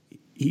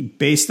 he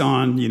based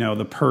on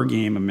the per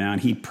game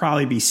amount, he'd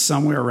probably be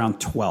somewhere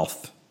around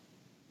 12th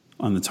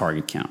on the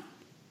target count.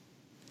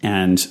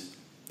 And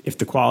if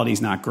the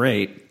quality's not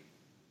great,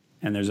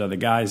 and there's other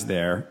guys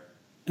there,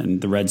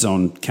 and the red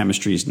zone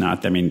chemistry is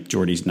not,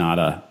 Jordy's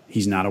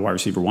he's not a wide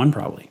receiver 1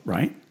 probably,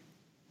 right?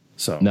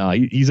 So no,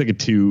 he's like a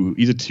 2.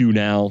 He's a 2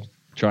 now,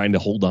 trying to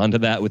hold on to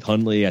that with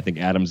Hundley. I think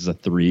Adams is a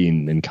 3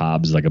 and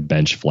Cobb's is like a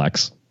bench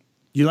flex.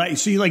 You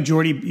like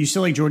Jordy? You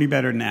still like Jordy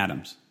better than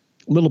Adams?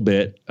 A little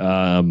bit.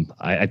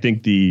 I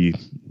think the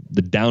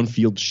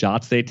downfield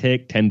shots they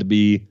take tend to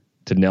be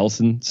to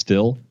Nelson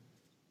still.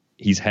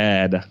 He's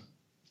had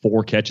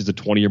 4 catches of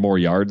 20 or more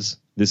yards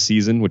this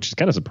season, which is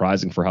kind of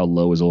surprising for how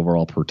low his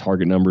overall per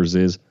target numbers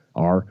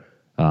are.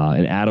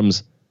 And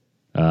Adams,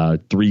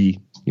 3,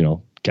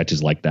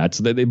 catches like that.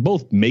 So they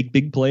both make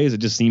big plays. It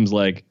just seems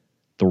like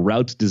the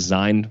routes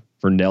designed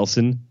for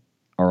Nelson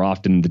are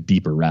often the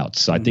deeper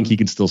routes. So I think he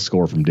can still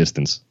score from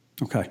distance.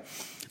 Okay.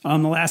 The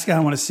last guy I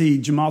want to see,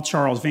 Jamal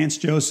Charles. Vance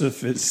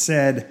Joseph has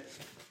said,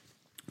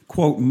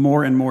 quote,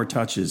 more and more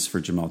touches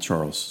for Jamal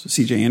Charles.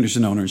 CJ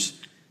Anderson owners,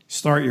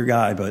 start your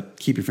guy, but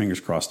keep your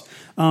fingers crossed.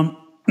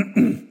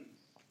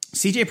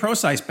 CJ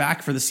Prosise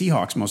back for the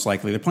Seahawks, most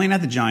likely. They're playing at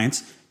the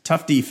Giants.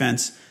 Tough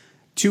defense.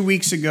 2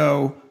 weeks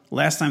ago,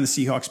 last time the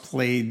Seahawks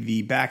played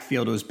the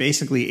backfield, it was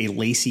basically a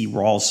Lacy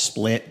Rawls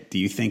split. Do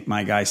you think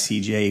my guy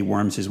CJ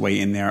worms his way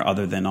in there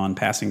other than on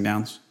passing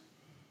downs?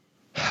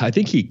 I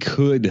think he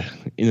could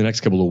in the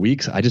next couple of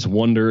weeks. I just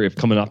wonder if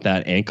coming off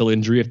that ankle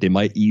injury, if they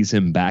might ease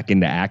him back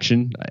into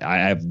action. I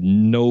have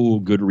no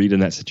good read in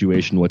that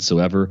situation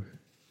whatsoever.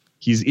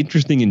 He's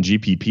interesting in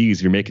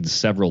GPPs. You're making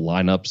several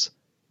lineups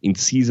in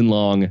season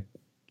long.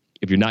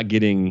 If you're not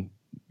getting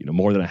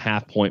more than a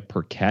half point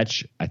per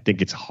catch, I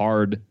think it's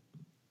hard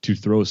to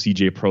throw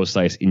CJ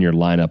Prosise in your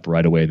lineup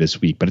right away this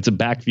week. But it's a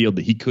backfield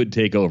that he could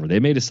take over. They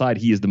may decide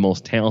he is the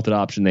most talented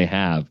option they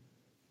have,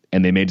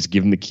 and they may just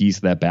give him the keys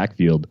to that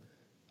backfield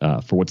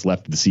for what's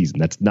left of the season.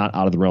 That's not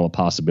out of the realm of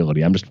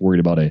possibility. I'm just worried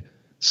about a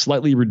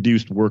slightly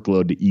reduced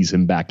workload to ease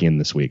him back in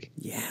this week.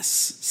 Yes,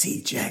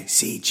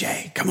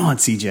 CJ. Come on,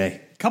 CJ.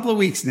 Couple of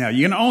weeks now.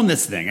 You're going to own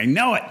this thing. I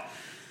know it.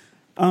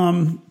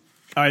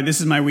 All right, this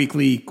is my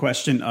weekly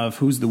question of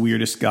who's the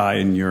weirdest guy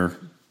in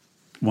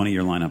one of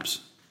your lineups.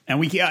 And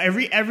we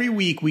every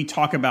week we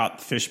talk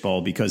about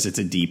Fishbowl because it's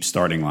a deep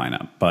starting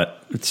lineup,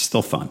 but it's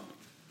still fun.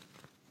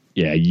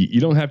 Yeah,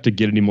 you don't have to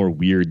get any more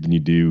weird than you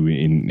do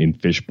in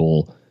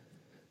Fishbowl.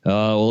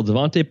 Well,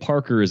 Devontae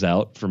Parker is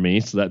out for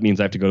me, so that means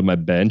I have to go to my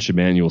bench.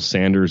 Emmanuel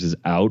Sanders is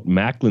out.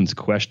 Macklin's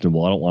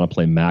questionable. I don't want to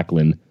play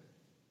Macklin.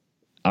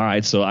 All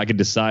right, so I could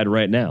decide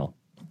right now.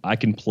 I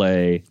can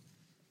play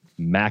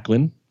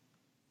Macklin.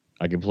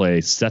 I can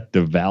play Seth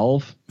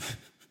DeValve,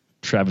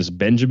 Travis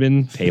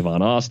Benjamin, Tavon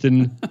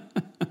Austin,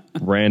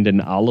 Brandon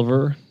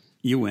Oliver.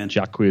 You win.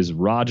 Jacquizz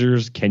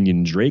Rodgers,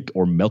 Kenyon Drake,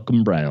 or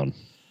Malcolm Brown.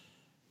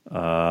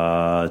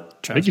 I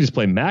think you just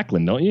play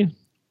Macklin, don't you?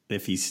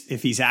 If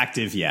he's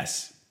active,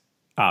 yes.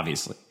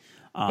 Obviously.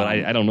 But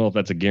I don't know if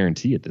that's a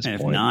guarantee at this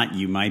point. If not,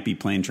 you might be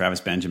playing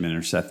Travis Benjamin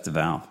or Seth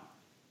DeValve.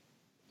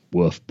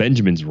 Well, if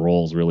Benjamin's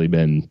role's really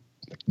been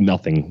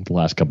nothing the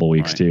last couple of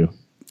weeks, too.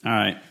 All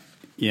right.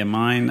 Yeah,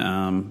 mine,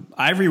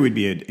 Ivory would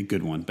be a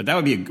good one, but that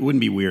wouldn't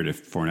be weird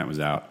if Fournette was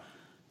out.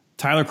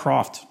 Tyler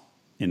Kroft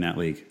in that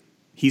league.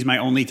 He's my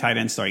only tight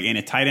end starting. In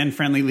a tight end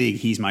friendly league,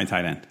 he's my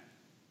tight end.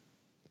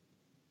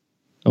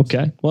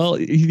 Okay. Well,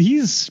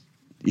 the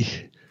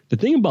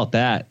thing about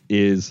that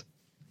is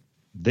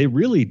they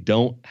really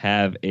don't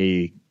have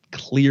a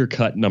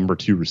clear-cut number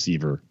 2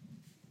 receiver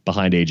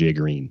behind AJ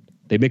Green.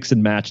 They mix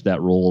and match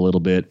that role a little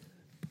bit.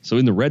 So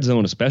in the red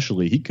zone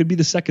especially, he could be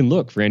the second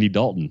look for Andy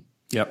Dalton.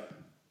 Yep.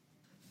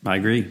 I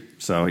agree.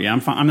 So yeah,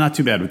 I'm not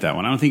too bad with that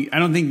one. I don't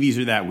think these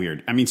are that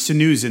weird. I mean,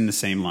 Sanu's in the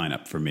same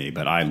lineup for me,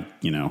 but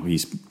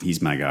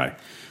he's my guy.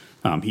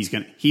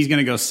 He's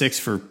gonna go 6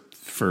 for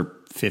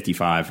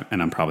 55,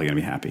 and I'm probably gonna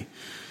be happy.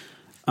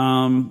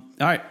 All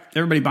right,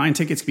 everybody, buying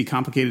tickets can be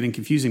complicated and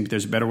confusing, but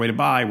there's a better way to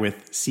buy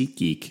with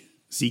SeatGeek.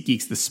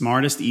 SeatGeek's the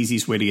smartest,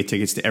 easiest way to get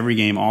tickets to every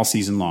game all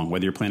season long.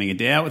 Whether you're planning a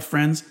day out with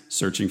friends,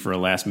 searching for a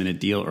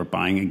last-minute deal, or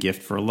buying a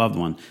gift for a loved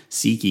one,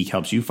 SeatGeek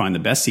helps you find the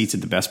best seats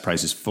at the best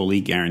prices,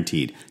 fully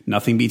guaranteed.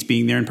 Nothing beats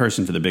being there in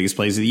person for the biggest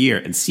plays of the year,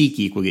 and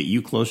SeatGeek will get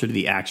you closer to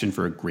the action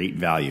for a great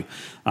value.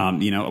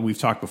 We've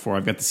talked before.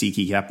 I've got the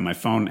SeatGeek app on my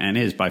phone, and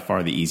it is by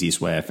far the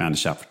easiest way I found to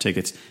shop for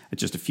tickets.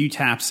 It's just a few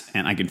taps,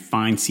 and I can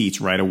find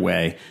seats right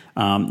away.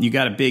 You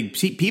got a big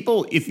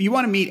people. If you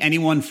want to meet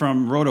anyone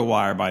from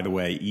RotoWire, by the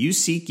way,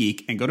 use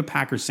SeatGeek and go to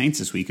Packers Saints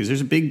this week because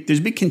there's a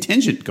big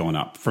contingent going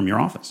up from your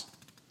office.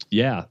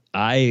 Yeah,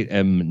 I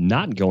am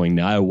not going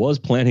now. I was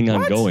planning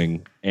on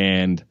going,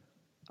 and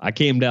I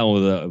came down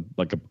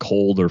with a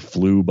cold or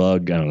flu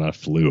bug. I don't know, not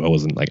flu. I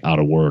wasn't out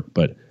of work,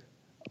 but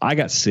I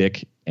got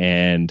sick,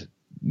 and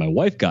my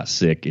wife got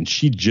sick, and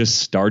she just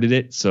started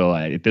it. So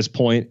at this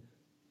point,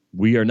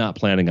 we are not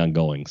planning on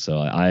going. So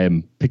I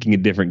am picking a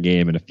different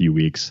game in a few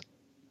weeks.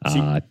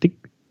 I think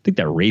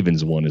that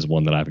Ravens one is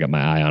one that I've got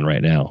my eye on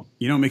right now.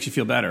 You know what makes you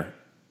feel better?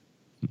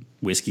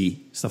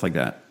 Whiskey, stuff like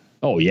that.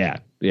 Oh, yeah.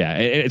 Yeah.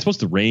 It's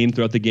supposed to rain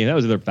throughout the game. That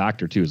was the other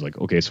factor, too. It's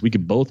okay, so we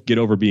could both get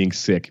over being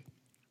sick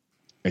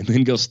and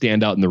then go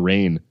stand out in the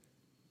rain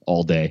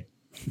all day.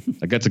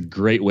 That's a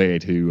great way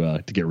to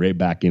get right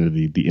back into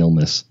the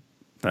illness.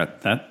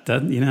 That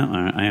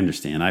I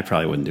understand. I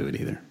probably wouldn't do it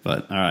either.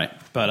 But all right.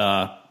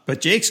 But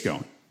Jake's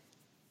going.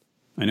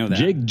 I know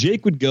that.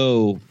 Jake would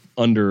go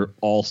under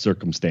all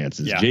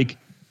circumstances. Yeah.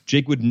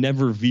 Jake would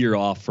never veer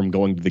off from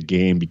going to the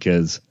game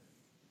because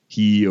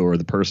he or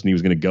the person he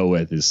was going to go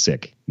with is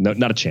sick. No,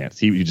 not a chance.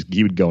 He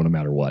would go no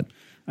matter what.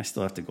 I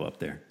still have to go up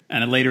there.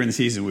 And later in the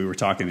season, we were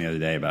talking the other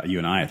day about you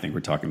and I think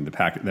we're talking the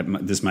pack that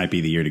this might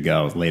be the year to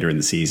go later in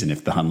the season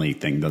if the Hundley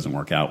thing doesn't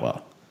work out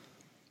well.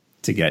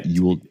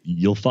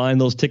 You'll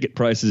find those ticket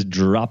prices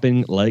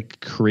dropping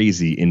like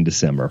crazy in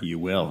December. You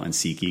will, and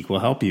SeatGeek will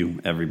help you,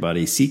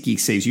 everybody.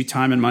 SeatGeek saves you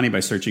time and money by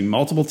searching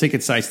multiple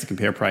ticket sites to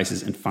compare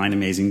prices and find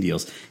amazing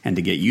deals. And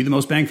to get you the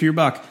most bang for your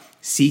buck,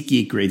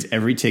 SeatGeek grades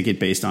every ticket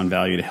based on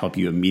value to help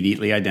you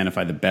immediately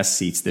identify the best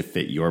seats that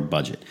fit your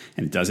budget.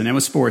 And it doesn't end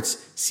with sports.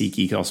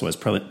 SeatGeek also has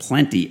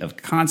plenty of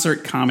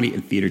concert, comedy,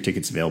 and theater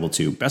tickets available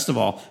too. Best of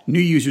all,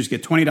 new users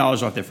get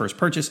 $20 off their first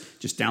purchase.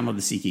 Just download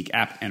the SeatGeek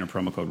app, enter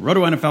promo code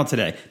RotoNFL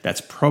today. That's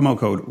promo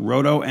code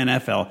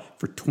RotoNFL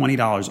for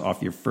 $20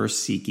 off your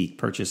first SeatGeek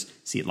purchase.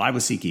 See it live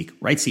with SeatGeek.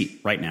 Right seat,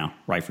 right now,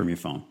 right from your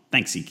phone.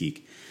 Thanks,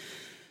 SeatGeek.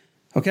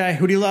 Okay,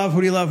 who do you love? Who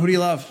do you love? Who do you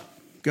love?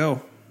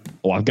 Go.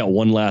 Oh, I've got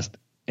one last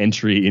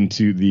entry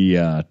into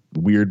the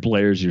weird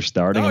players you're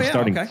starting. I'm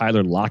starting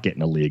Tyler Lockett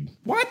in a league.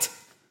 What?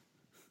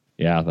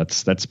 Yeah,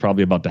 that's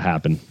probably about to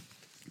happen.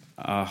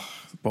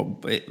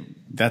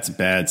 That's a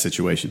bad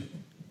situation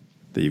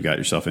that you've got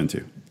yourself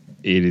into.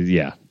 It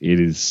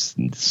is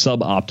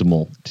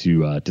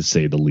suboptimal to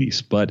say the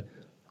least. But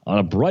on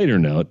a brighter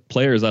note,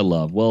 players I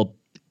love. Well,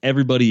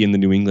 everybody in the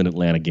New England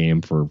Atlanta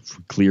game for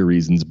clear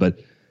reasons, but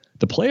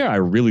the player I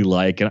really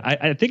like, and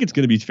I think it's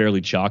going to be fairly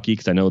chalky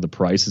because I know the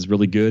price is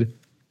really good.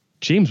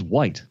 James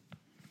White.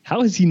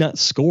 How has he not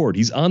scored?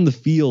 He's on the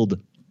field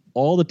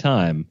all the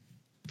time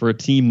for a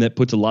team that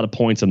puts a lot of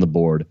points on the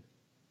board.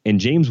 And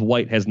James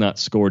White has not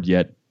scored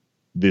yet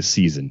this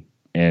season.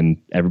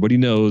 And everybody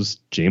knows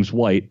James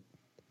White,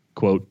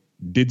 quote,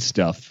 did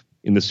stuff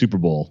in the Super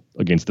Bowl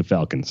against the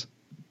Falcons.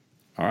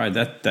 All right,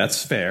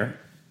 that's fair.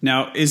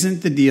 Now,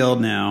 isn't the deal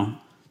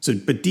now...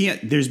 But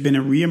there's been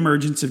a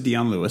reemergence of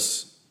Dion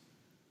Lewis.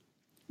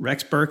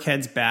 Rex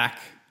Burkhead's back.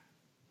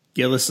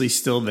 Gillislee's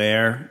still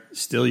there.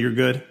 Still, you're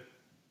good?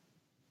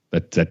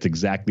 That's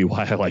exactly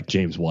why I like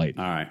James White.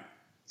 All right.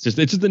 It's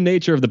just the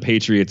nature of the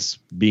Patriots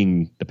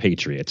being the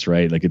Patriots,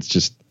 right? Like, it's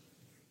just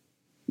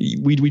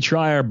we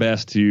try our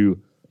best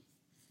to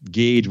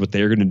gauge what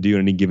they're going to do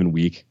in any given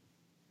week,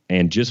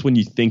 and just when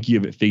you think you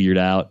have it figured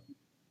out,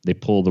 they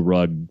pull the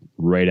rug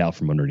right out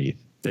from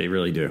underneath. They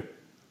really do.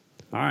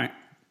 All right.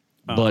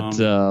 But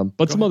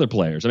some other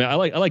players. I mean, I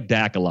like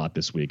Dak a lot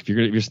this week. If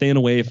you're staying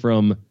away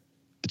from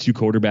the two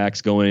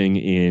quarterbacks going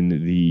in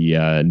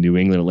the New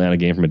England Atlanta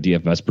game from a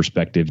DFS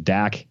perspective,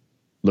 Dak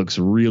looks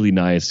really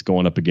nice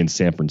going up against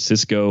San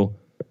Francisco.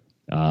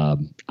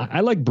 I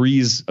like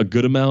Breeze a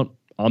good amount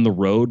on the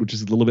road, which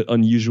is a little bit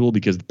unusual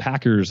because the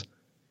Packers,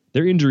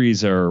 their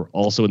injuries are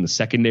also in the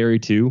secondary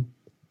too.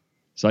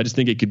 So I just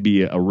think it could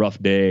be a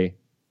rough day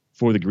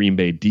for the Green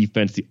Bay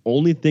defense. The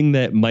only thing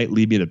that might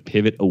lead me to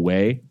pivot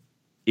away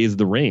is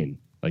the rain.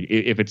 Like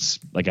if it's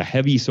like a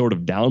heavy sort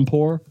of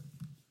downpour,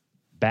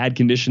 bad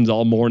conditions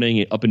all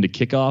morning up into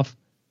kickoff,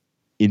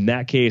 in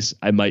that case,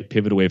 I might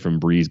pivot away from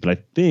Breeze, but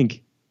I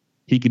think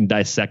he can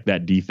dissect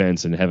that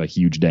defense and have a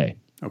huge day.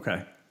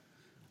 Okay.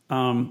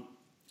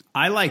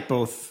 I like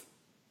both.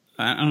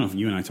 I don't know if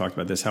you and I talked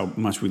about this, how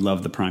much we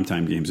love the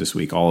primetime games this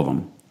week, all of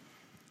them.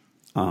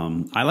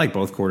 I like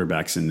both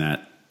quarterbacks in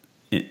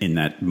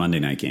that Monday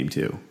night game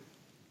too.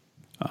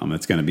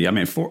 It's going to be, I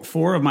mean,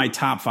 four of my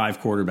top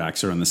 5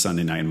 quarterbacks are on the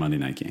Sunday night and Monday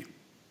night game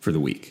for the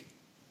week.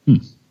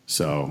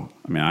 So,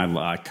 I mean,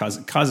 I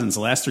Cousins,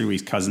 the last 3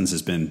 weeks, Cousins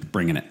has been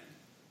bringing it.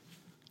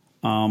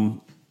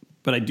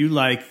 But I do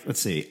like, let's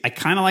see, I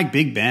kind of like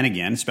Big Ben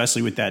again,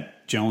 especially with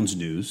that Jones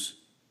news.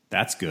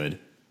 That's good.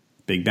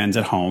 Big Ben's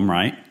at home,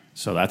 right?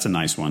 So that's a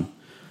nice one.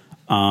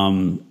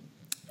 And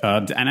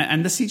the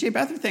CJ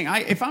Beathard thing,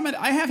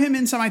 I have him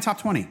inside my top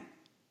 20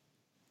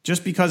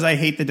 just because I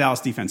hate the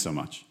Dallas defense so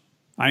much.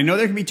 I know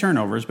there can be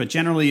turnovers, but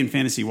generally in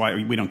fantasy,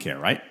 we don't care,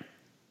 right?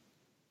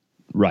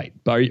 Right.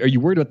 But are you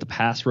worried about the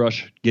pass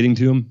rush getting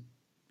to him?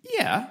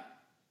 Yeah.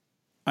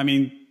 I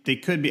mean, they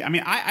could be. I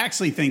mean, I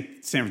actually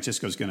think San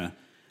Francisco's going to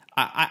 –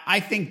 I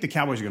think the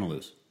Cowboys are going to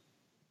lose.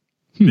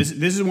 This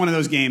is one of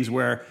those games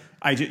where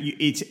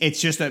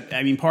it's just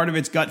part of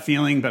it's gut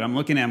feeling, but I'm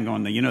looking at them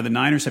going, the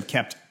Niners have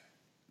kept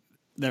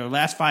their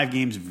last 5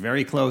 games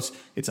very close.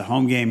 It's a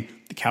home game.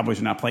 The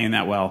Cowboys are not playing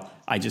that well.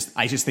 I just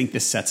think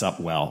this sets up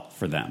well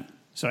for them.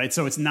 So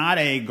it's not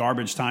a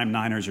garbage time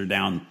Niners are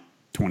down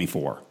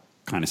 24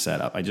 kind of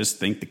setup. I just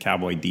think the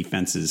Cowboy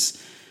defense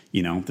is,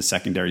 the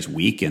secondary's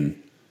weak,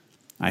 and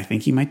I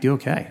think he might do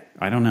okay.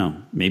 I don't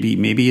know.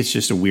 Maybe it's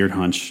just a weird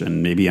hunch,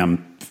 and maybe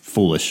I'm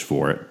foolish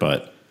for it,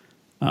 but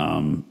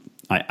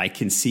I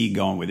can see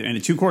going with it. In a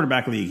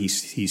 2-quarterback league,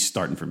 he's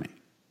starting for me.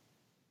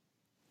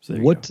 So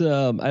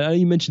I know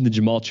you mentioned the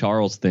Jamal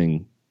Charles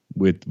thing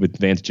with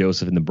Vance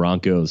Joseph and the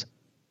Broncos.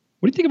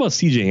 What do you think about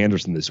C.J.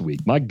 Anderson this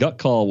week? My gut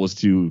call was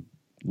to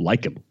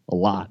like him a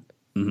lot.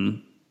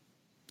 Mm-hmm.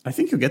 I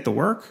think he'll get the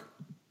work.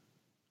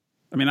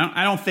 I mean,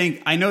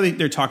 I know that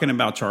they're talking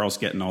about Charles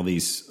getting all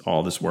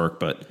this work,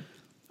 but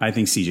I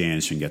think C.J.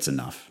 Anderson gets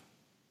enough.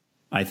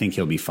 I think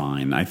he'll be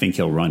fine. I think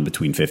he'll run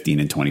between 15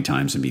 and 20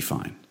 times and be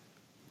fine.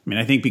 I mean,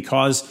 I think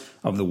because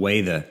of the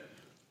way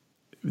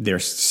they're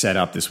set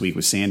up this week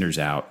with Sanders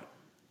out,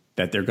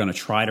 that they're going to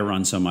try to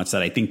run so much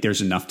that I think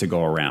there's enough to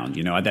go around.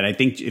 That I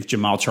think if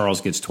Jamal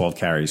Charles gets 12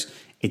 carries,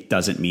 it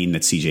doesn't mean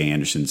that C.J.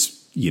 Anderson's,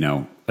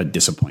 a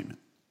disappointment.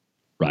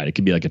 Right. It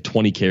could be like a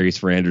 20 carries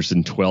for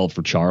Anderson, 12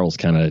 for Charles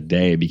kind of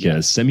day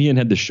because Simeon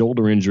had the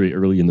shoulder injury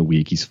early in the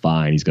week. He's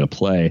fine. He's going to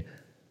play.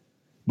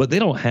 But they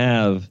don't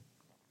have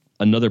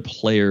another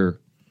player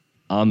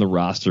on the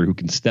roster who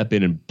can step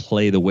in and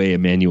play the way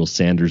Emmanuel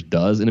Sanders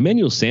does. And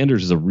Emmanuel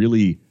Sanders is a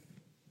really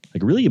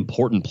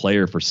important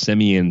player for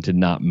Siemian to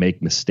not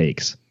make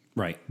mistakes.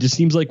 Right. It just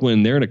seems like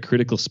when they're in a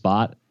critical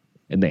spot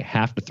and they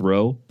have to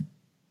throw,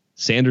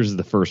 Sanders is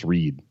the first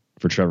read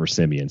for Trevor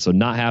Siemian. So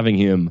not having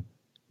him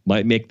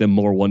might make them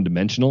more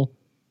one-dimensional,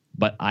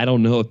 but I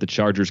don't know if the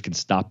Chargers can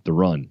stop the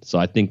run. So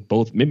I think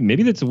both,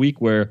 maybe that's a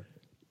week where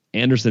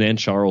Anderson and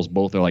Charles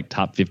both are like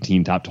top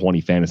 15, top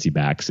 20 fantasy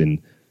backs.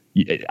 And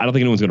I don't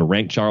think anyone's going to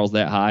rank Charles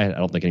that high. I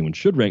don't think anyone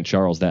should rank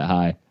Charles that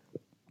high.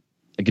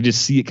 I could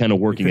just see it kind of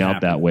working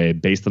out that way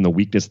based on the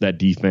weakness of that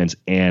defense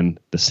and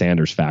the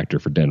Sanders factor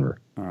for Denver.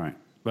 All right.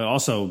 But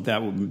also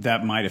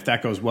that might, if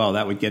that goes well,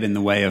 that would get in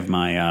the way of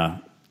my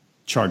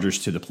Chargers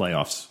to the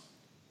playoffs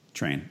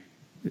train.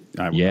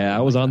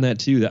 I was on that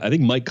too. I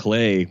think Mike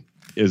Clay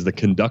is the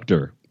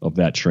conductor of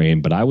that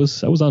train, but I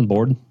was on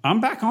board. I'm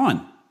back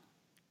on.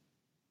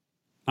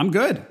 I'm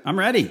good. I'm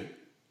ready.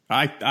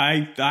 I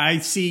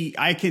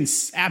can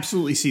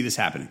absolutely see this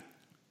happening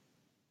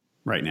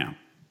right now.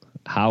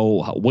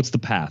 How what's the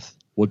path?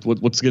 What's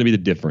going to be the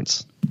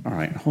difference? All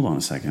right, hold on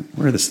a second.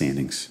 Where are the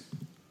standings?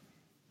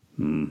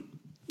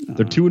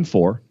 They're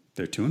 2-4.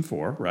 They're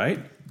 2-4,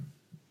 right?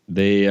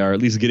 They are at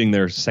least getting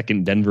their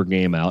second Denver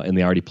game out, and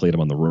they already played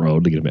them on the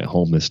road to get them at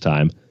home this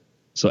time.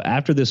 So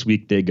after this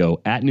week, they go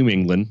at New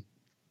England,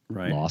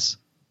 right? Loss.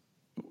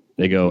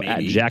 They go at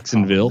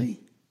Jacksonville.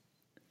 Probably.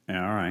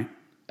 Yeah, all right.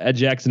 At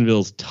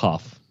Jacksonville's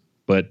tough,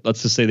 but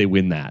let's just say they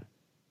win that.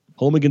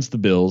 Home against the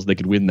Bills, they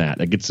could win that.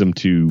 That gets them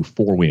to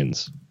 4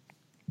 wins.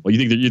 Well,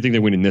 you think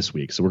they're winning this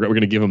week, so we're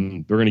going to give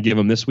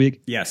them this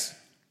week. Yes.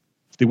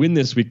 If they win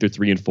this week, they're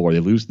 3-4. They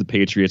lose to the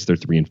Patriots, they're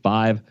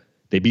 3-5.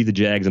 They beat the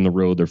Jags on the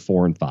road, they're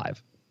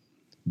 4-5.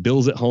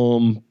 Bills at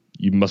home,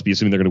 you must be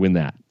assuming they're going to win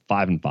that,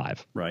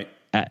 5-5. Right.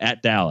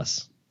 At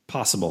Dallas,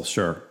 possible,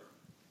 sure.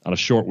 On a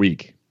short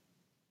week,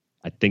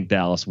 I think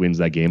Dallas wins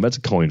that game. That's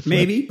a coin flip.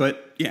 Maybe,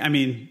 but yeah, I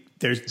mean,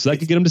 so that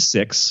could get them to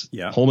 6.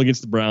 Yeah. Home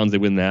against the Browns, they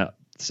win that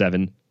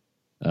 7.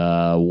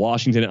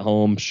 Washington at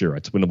home, sure,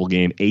 it's a winnable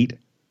game, 8.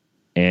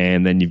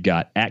 And then you've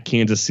got at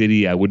Kansas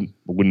City. I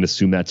wouldn't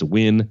assume that's a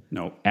win.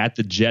 No. At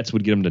the Jets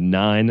would get them to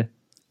 9. And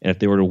if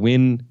they were to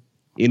win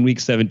in Week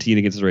 17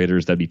 against the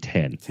Raiders, that'd be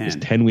 10. 10. Is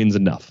 10 wins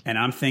enough? And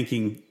I'm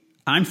thinking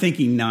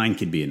 9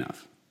 could be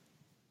enough.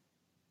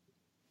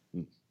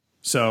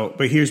 So,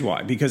 but here's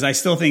why. Because I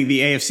still think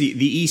the AFC,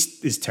 the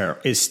East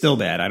is still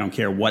bad. I don't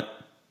care what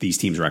these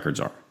teams'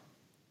 records are.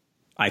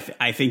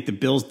 I think the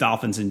Bills,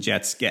 Dolphins, and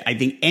Jets I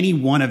think any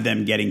one of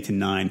them getting to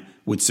 9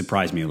 would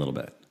surprise me a little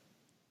bit.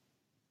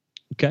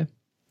 Okay.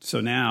 So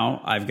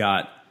now I've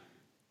got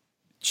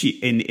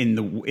in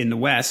the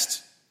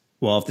West.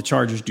 Well, if the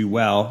Chargers do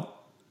well,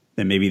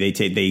 then maybe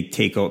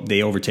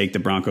they overtake the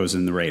Broncos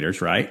and the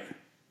Raiders, right?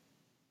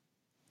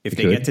 If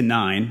they get to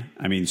 9,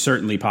 I mean,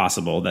 certainly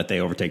possible that they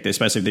overtake this,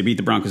 especially if they beat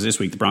the Broncos this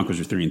week. The Broncos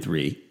are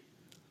 3-3.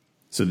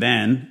 So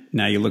then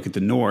now you look at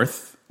the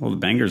North. Well, the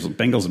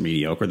Bengals are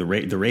mediocre. The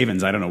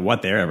Ravens, I don't know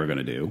what they're ever going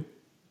to do.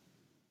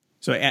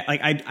 So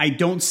I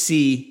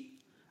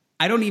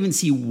don't even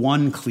see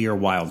one clear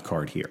wild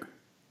card here.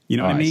 You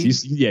know what I mean?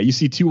 So you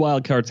see 2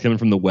 wild cards coming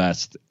from the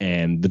West,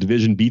 and the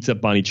division beats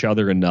up on each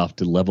other enough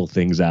to level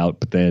things out.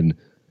 But then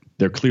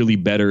they're clearly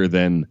better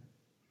than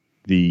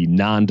the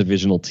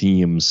non-divisional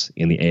teams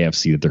in the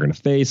AFC that they're going to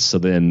face. So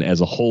then,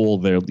 as a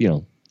whole, two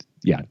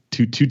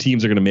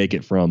teams are going to make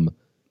it from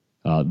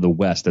the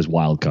West as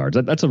wild cards.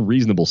 That's a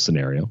reasonable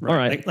scenario. Right. All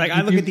right. Like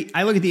I look at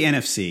the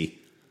NFC,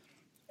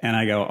 and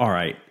I go, all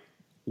right,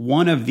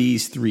 one of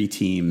these 3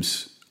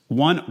 teams.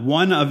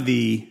 One of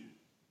the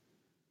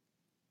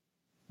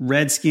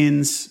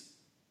Redskins,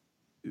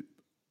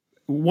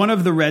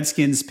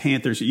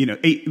 Panthers,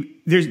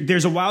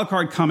 there's a wild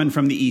card coming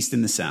from the East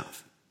and the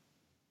South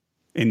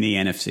in the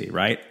NFC,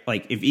 right?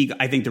 Like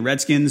I think the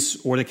Redskins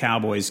or the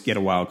Cowboys get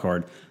a wild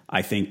card.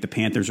 I think the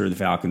Panthers or the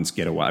Falcons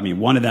get a wild. I mean,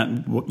 one of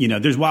them,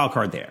 there's wild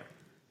card there.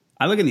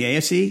 I look in the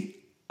AFC,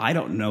 I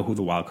don't know who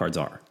the wild cards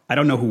are. I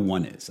don't know who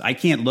one is. I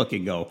can't look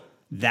and go,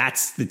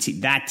 that's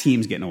that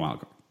team's getting a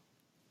wild card.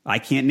 I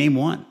can't name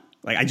one.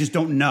 Like, I just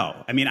don't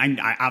know. I mean,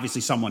 I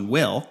obviously someone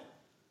will,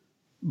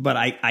 but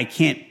I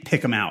can't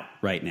pick them out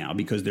right now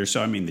because they're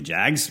so. I mean, the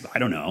Jags. I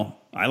don't know.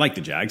 I like the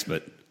Jags,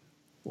 but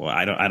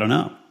I don't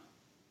know.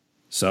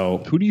 So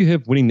who do you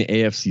have winning the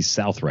AFC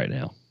South right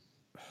now?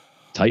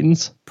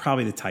 Titans?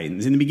 Probably the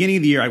Titans. In the beginning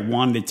of the year, I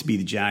wanted it to be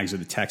the Jags or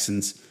the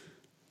Texans.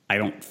 I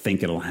don't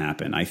think it'll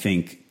happen. I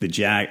think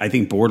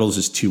Bortles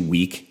is too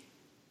weak,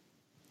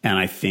 and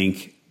I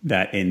think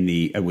that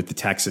with the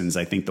Texans,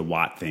 I think the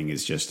Watt thing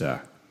is just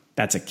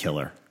that's a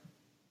killer.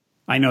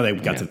 I know they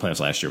got to the playoffs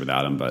last year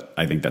without him, but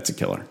I think that's a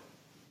killer.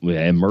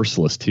 Yeah, and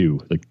merciless too.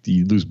 Like,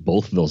 you lose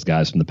both of those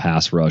guys from the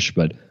pass rush,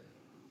 but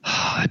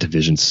that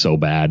division's so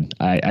bad.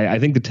 I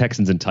think the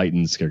Texans and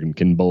Titans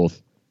can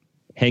both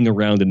hang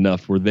around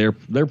enough where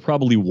they're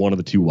probably one of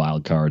the 2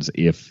 wild cards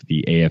if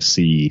the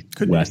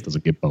AFC West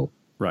doesn't get both.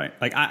 Right.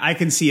 Like, I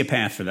can see a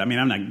path for that. I mean,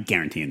 I'm not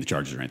guaranteeing the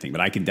Chargers or anything, but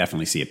I can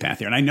definitely see a path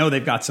here. And I know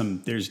they've got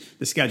the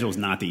schedule is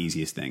not the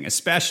easiest thing,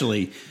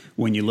 especially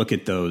when you look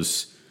at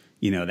those,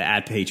 the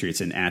at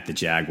Patriots and at the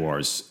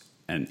Jaguars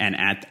and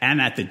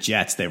at the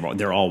Jets.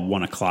 They're all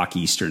 1 o'clock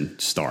Eastern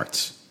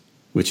starts,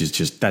 which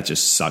is that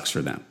just sucks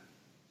for them.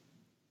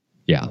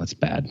 Yeah, that's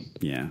bad.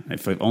 Yeah.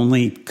 If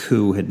only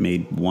Koo had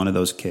made one of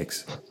those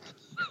kicks.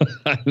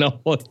 I know.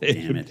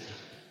 Damn it.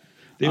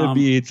 They would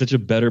be in such a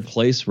better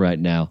place right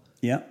now.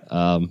 Yeah.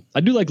 I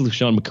do like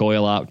LeSean McCoy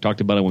a lot. We talked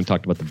about it when we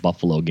talked about the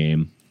Buffalo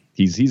game.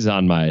 He's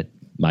on my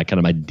kind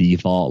of my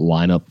default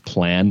lineup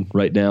plan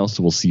right now.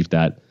 So we'll see if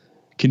that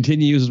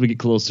continues as we get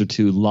closer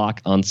to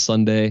lock on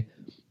Sunday.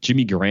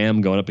 Jimmy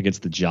Graham going up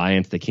against the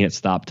Giants. They can't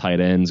stop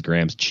tight ends.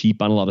 Graham's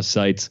cheap on a lot of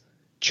sites.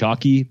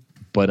 Chalky,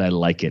 but I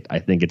like it. I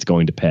think it's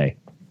going to pay.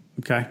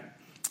 Okay.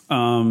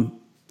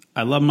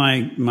 I love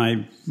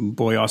my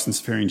boy Austin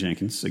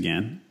Seferian-Jenkins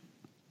again.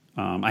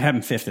 I have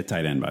him 5th at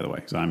tight end, by the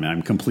way. So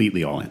I'm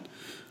completely all in.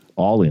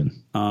 All in.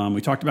 We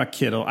talked about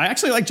Kittle. I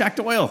actually like Jack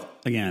Doyle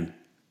again.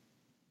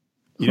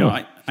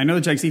 I know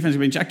the Jags defense.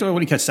 Jack Doyle, what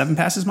did he catch? 7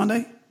 passes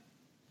Monday?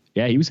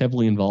 Yeah, he was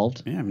heavily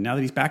involved. Yeah, now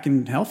that he's back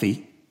and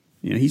healthy,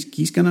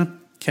 he's gonna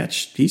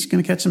catch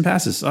some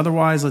passes.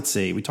 Otherwise, let's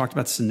see. We talked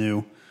about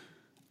Sanu.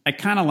 I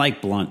kind of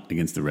like Blunt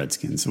against the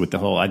Redskins with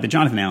the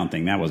Jonathan Allen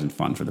thing. That wasn't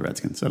fun for the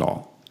Redskins at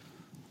all.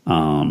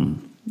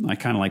 I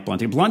kind of like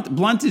Blunt.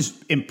 Blunt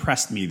has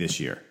impressed me this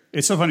year.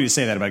 It's so funny to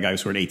say that about a guy who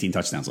scored 18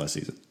 touchdowns last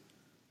season.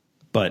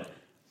 But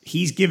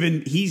he's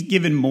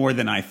given more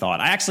than I thought.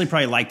 I actually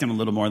probably liked him a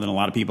little more than a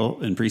lot of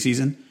people in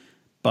preseason,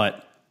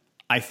 but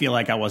I feel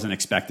like I wasn't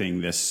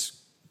expecting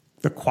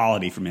the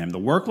quality from him. The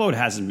workload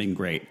hasn't been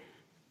great,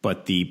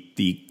 but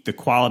the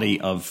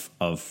quality of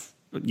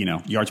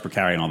yards per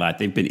carry and all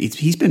that,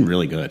 he's been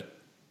really good.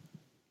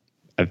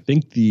 I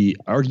think the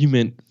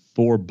argument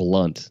for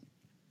Blunt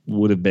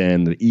would have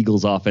been the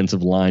Eagles'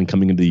 offensive line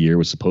coming into the year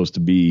was supposed to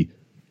be,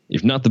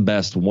 if not the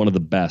best, one of the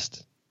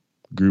best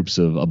groups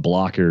of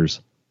blockers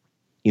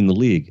in the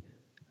league.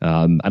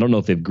 I don't know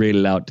if they've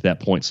graded out to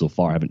that point so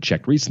far. I haven't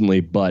checked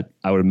recently, but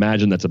I would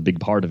imagine that's a big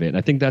part of it. And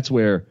I think that's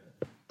where,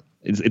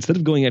 instead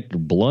of going after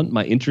Blunt,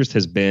 my interest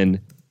has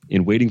been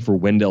in waiting for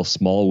Wendell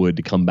Smallwood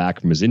to come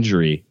back from his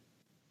injury.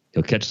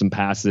 He'll catch some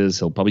passes.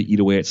 He'll probably eat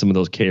away at some of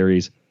those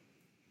carries.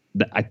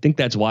 I think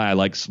that's why I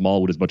like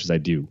Smallwood as much as I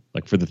do,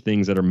 like for the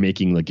things that are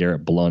making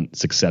LeGarrette Blount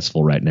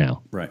successful right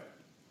now. Right.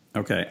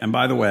 Okay. And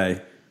by the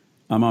way,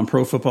 I'm on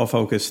Pro Football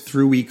Focus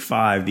through week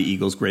 5. The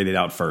Eagles graded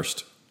out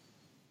first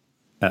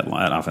at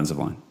offensive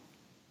line.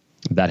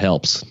 That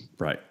helps.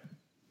 Right.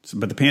 So,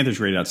 but the Panthers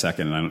graded out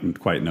second, and I don't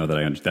quite know that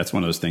I understand. That's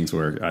one of those things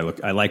where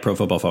I like Pro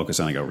Football Focus,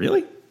 and I go,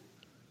 really?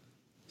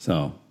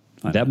 So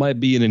that might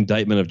be an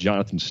indictment of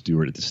Jonathan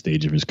Stewart at this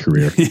stage of his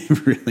career.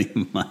 It really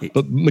might.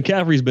 But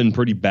McCaffrey's been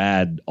pretty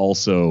bad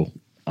also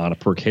on a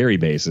per carry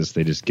basis.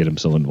 They just get him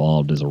so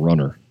involved as a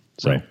runner.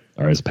 So, right.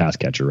 Or as a pass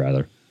catcher,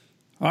 rather.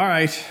 All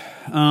right.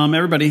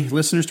 Everybody,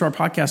 listeners to our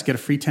podcast, get a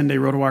free 10-day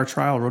RotoWire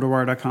trial,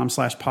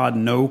 rotowire.com/pod.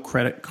 No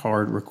credit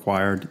card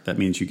required. That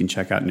means you can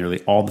check out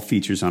nearly all the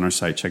features on our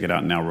site. Check it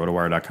out now,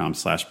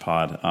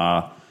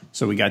 rotowire.com/pod.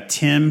 So we got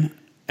Tim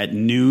at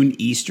noon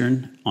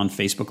Eastern on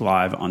Facebook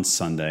Live on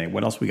Sunday.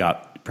 What else we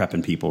got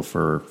prepping people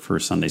for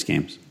Sunday's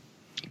games?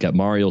 Got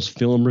Mario's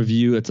film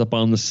review. It's up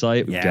on the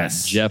site. We've got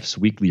Jeff's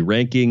weekly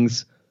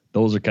rankings.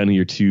 Those are kind of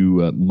your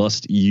two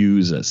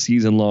must-use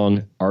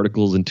season-long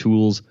articles and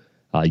tools.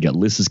 You got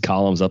Liz's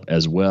columns up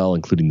as well,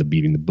 including the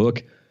Beating the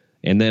Book.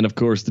 And then, of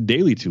course, the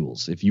daily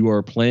tools. If you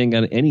are playing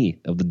on any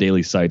of the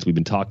daily sites we've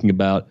been talking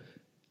about,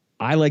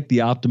 I like the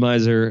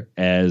Optimizer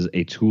as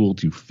a tool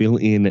to fill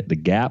in the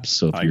gaps.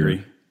 So if you're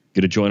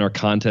going to join our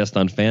contest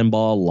on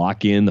Fanball,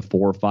 lock in the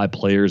 4 or 5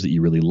 players that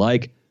you really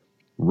like,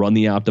 run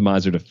the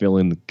Optimizer to fill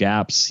in the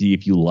gaps, see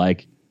if you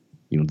like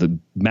the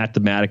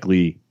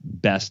mathematically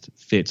best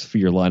fits for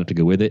your lineup to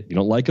go with it. If you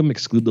don't like them,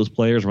 exclude those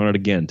players, run it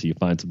again until you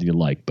find something you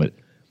like. But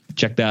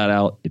check that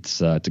out.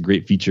 It's a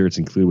great feature. It's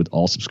included with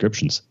all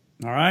subscriptions.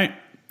 All right,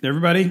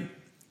 everybody.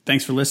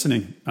 Thanks for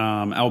listening.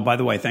 By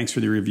the way, thanks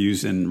for the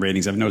reviews and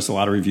ratings. I've noticed a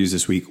lot of reviews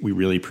this week. We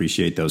really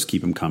appreciate those.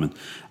 Keep them coming.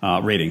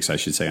 Ratings, I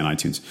should say, on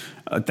iTunes.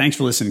 Thanks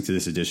for listening to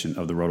this edition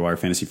of the RotoWire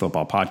Fantasy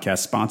Football Podcast,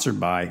 sponsored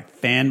by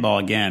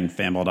Fanball. Again,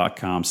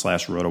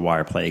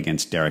 fanball.com/RotoWire. Play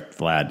against Derek,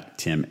 Vlad,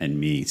 Tim, and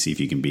me. See if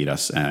you can beat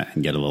us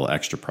and get a little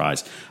extra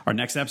prize. Our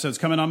next episode's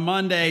coming on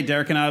Monday.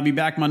 Derek and I will be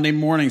back Monday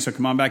morning, so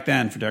come on back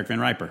then. For Derek Van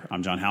Riper,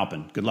 I'm John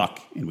Halpin. Good luck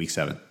in Week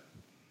 7.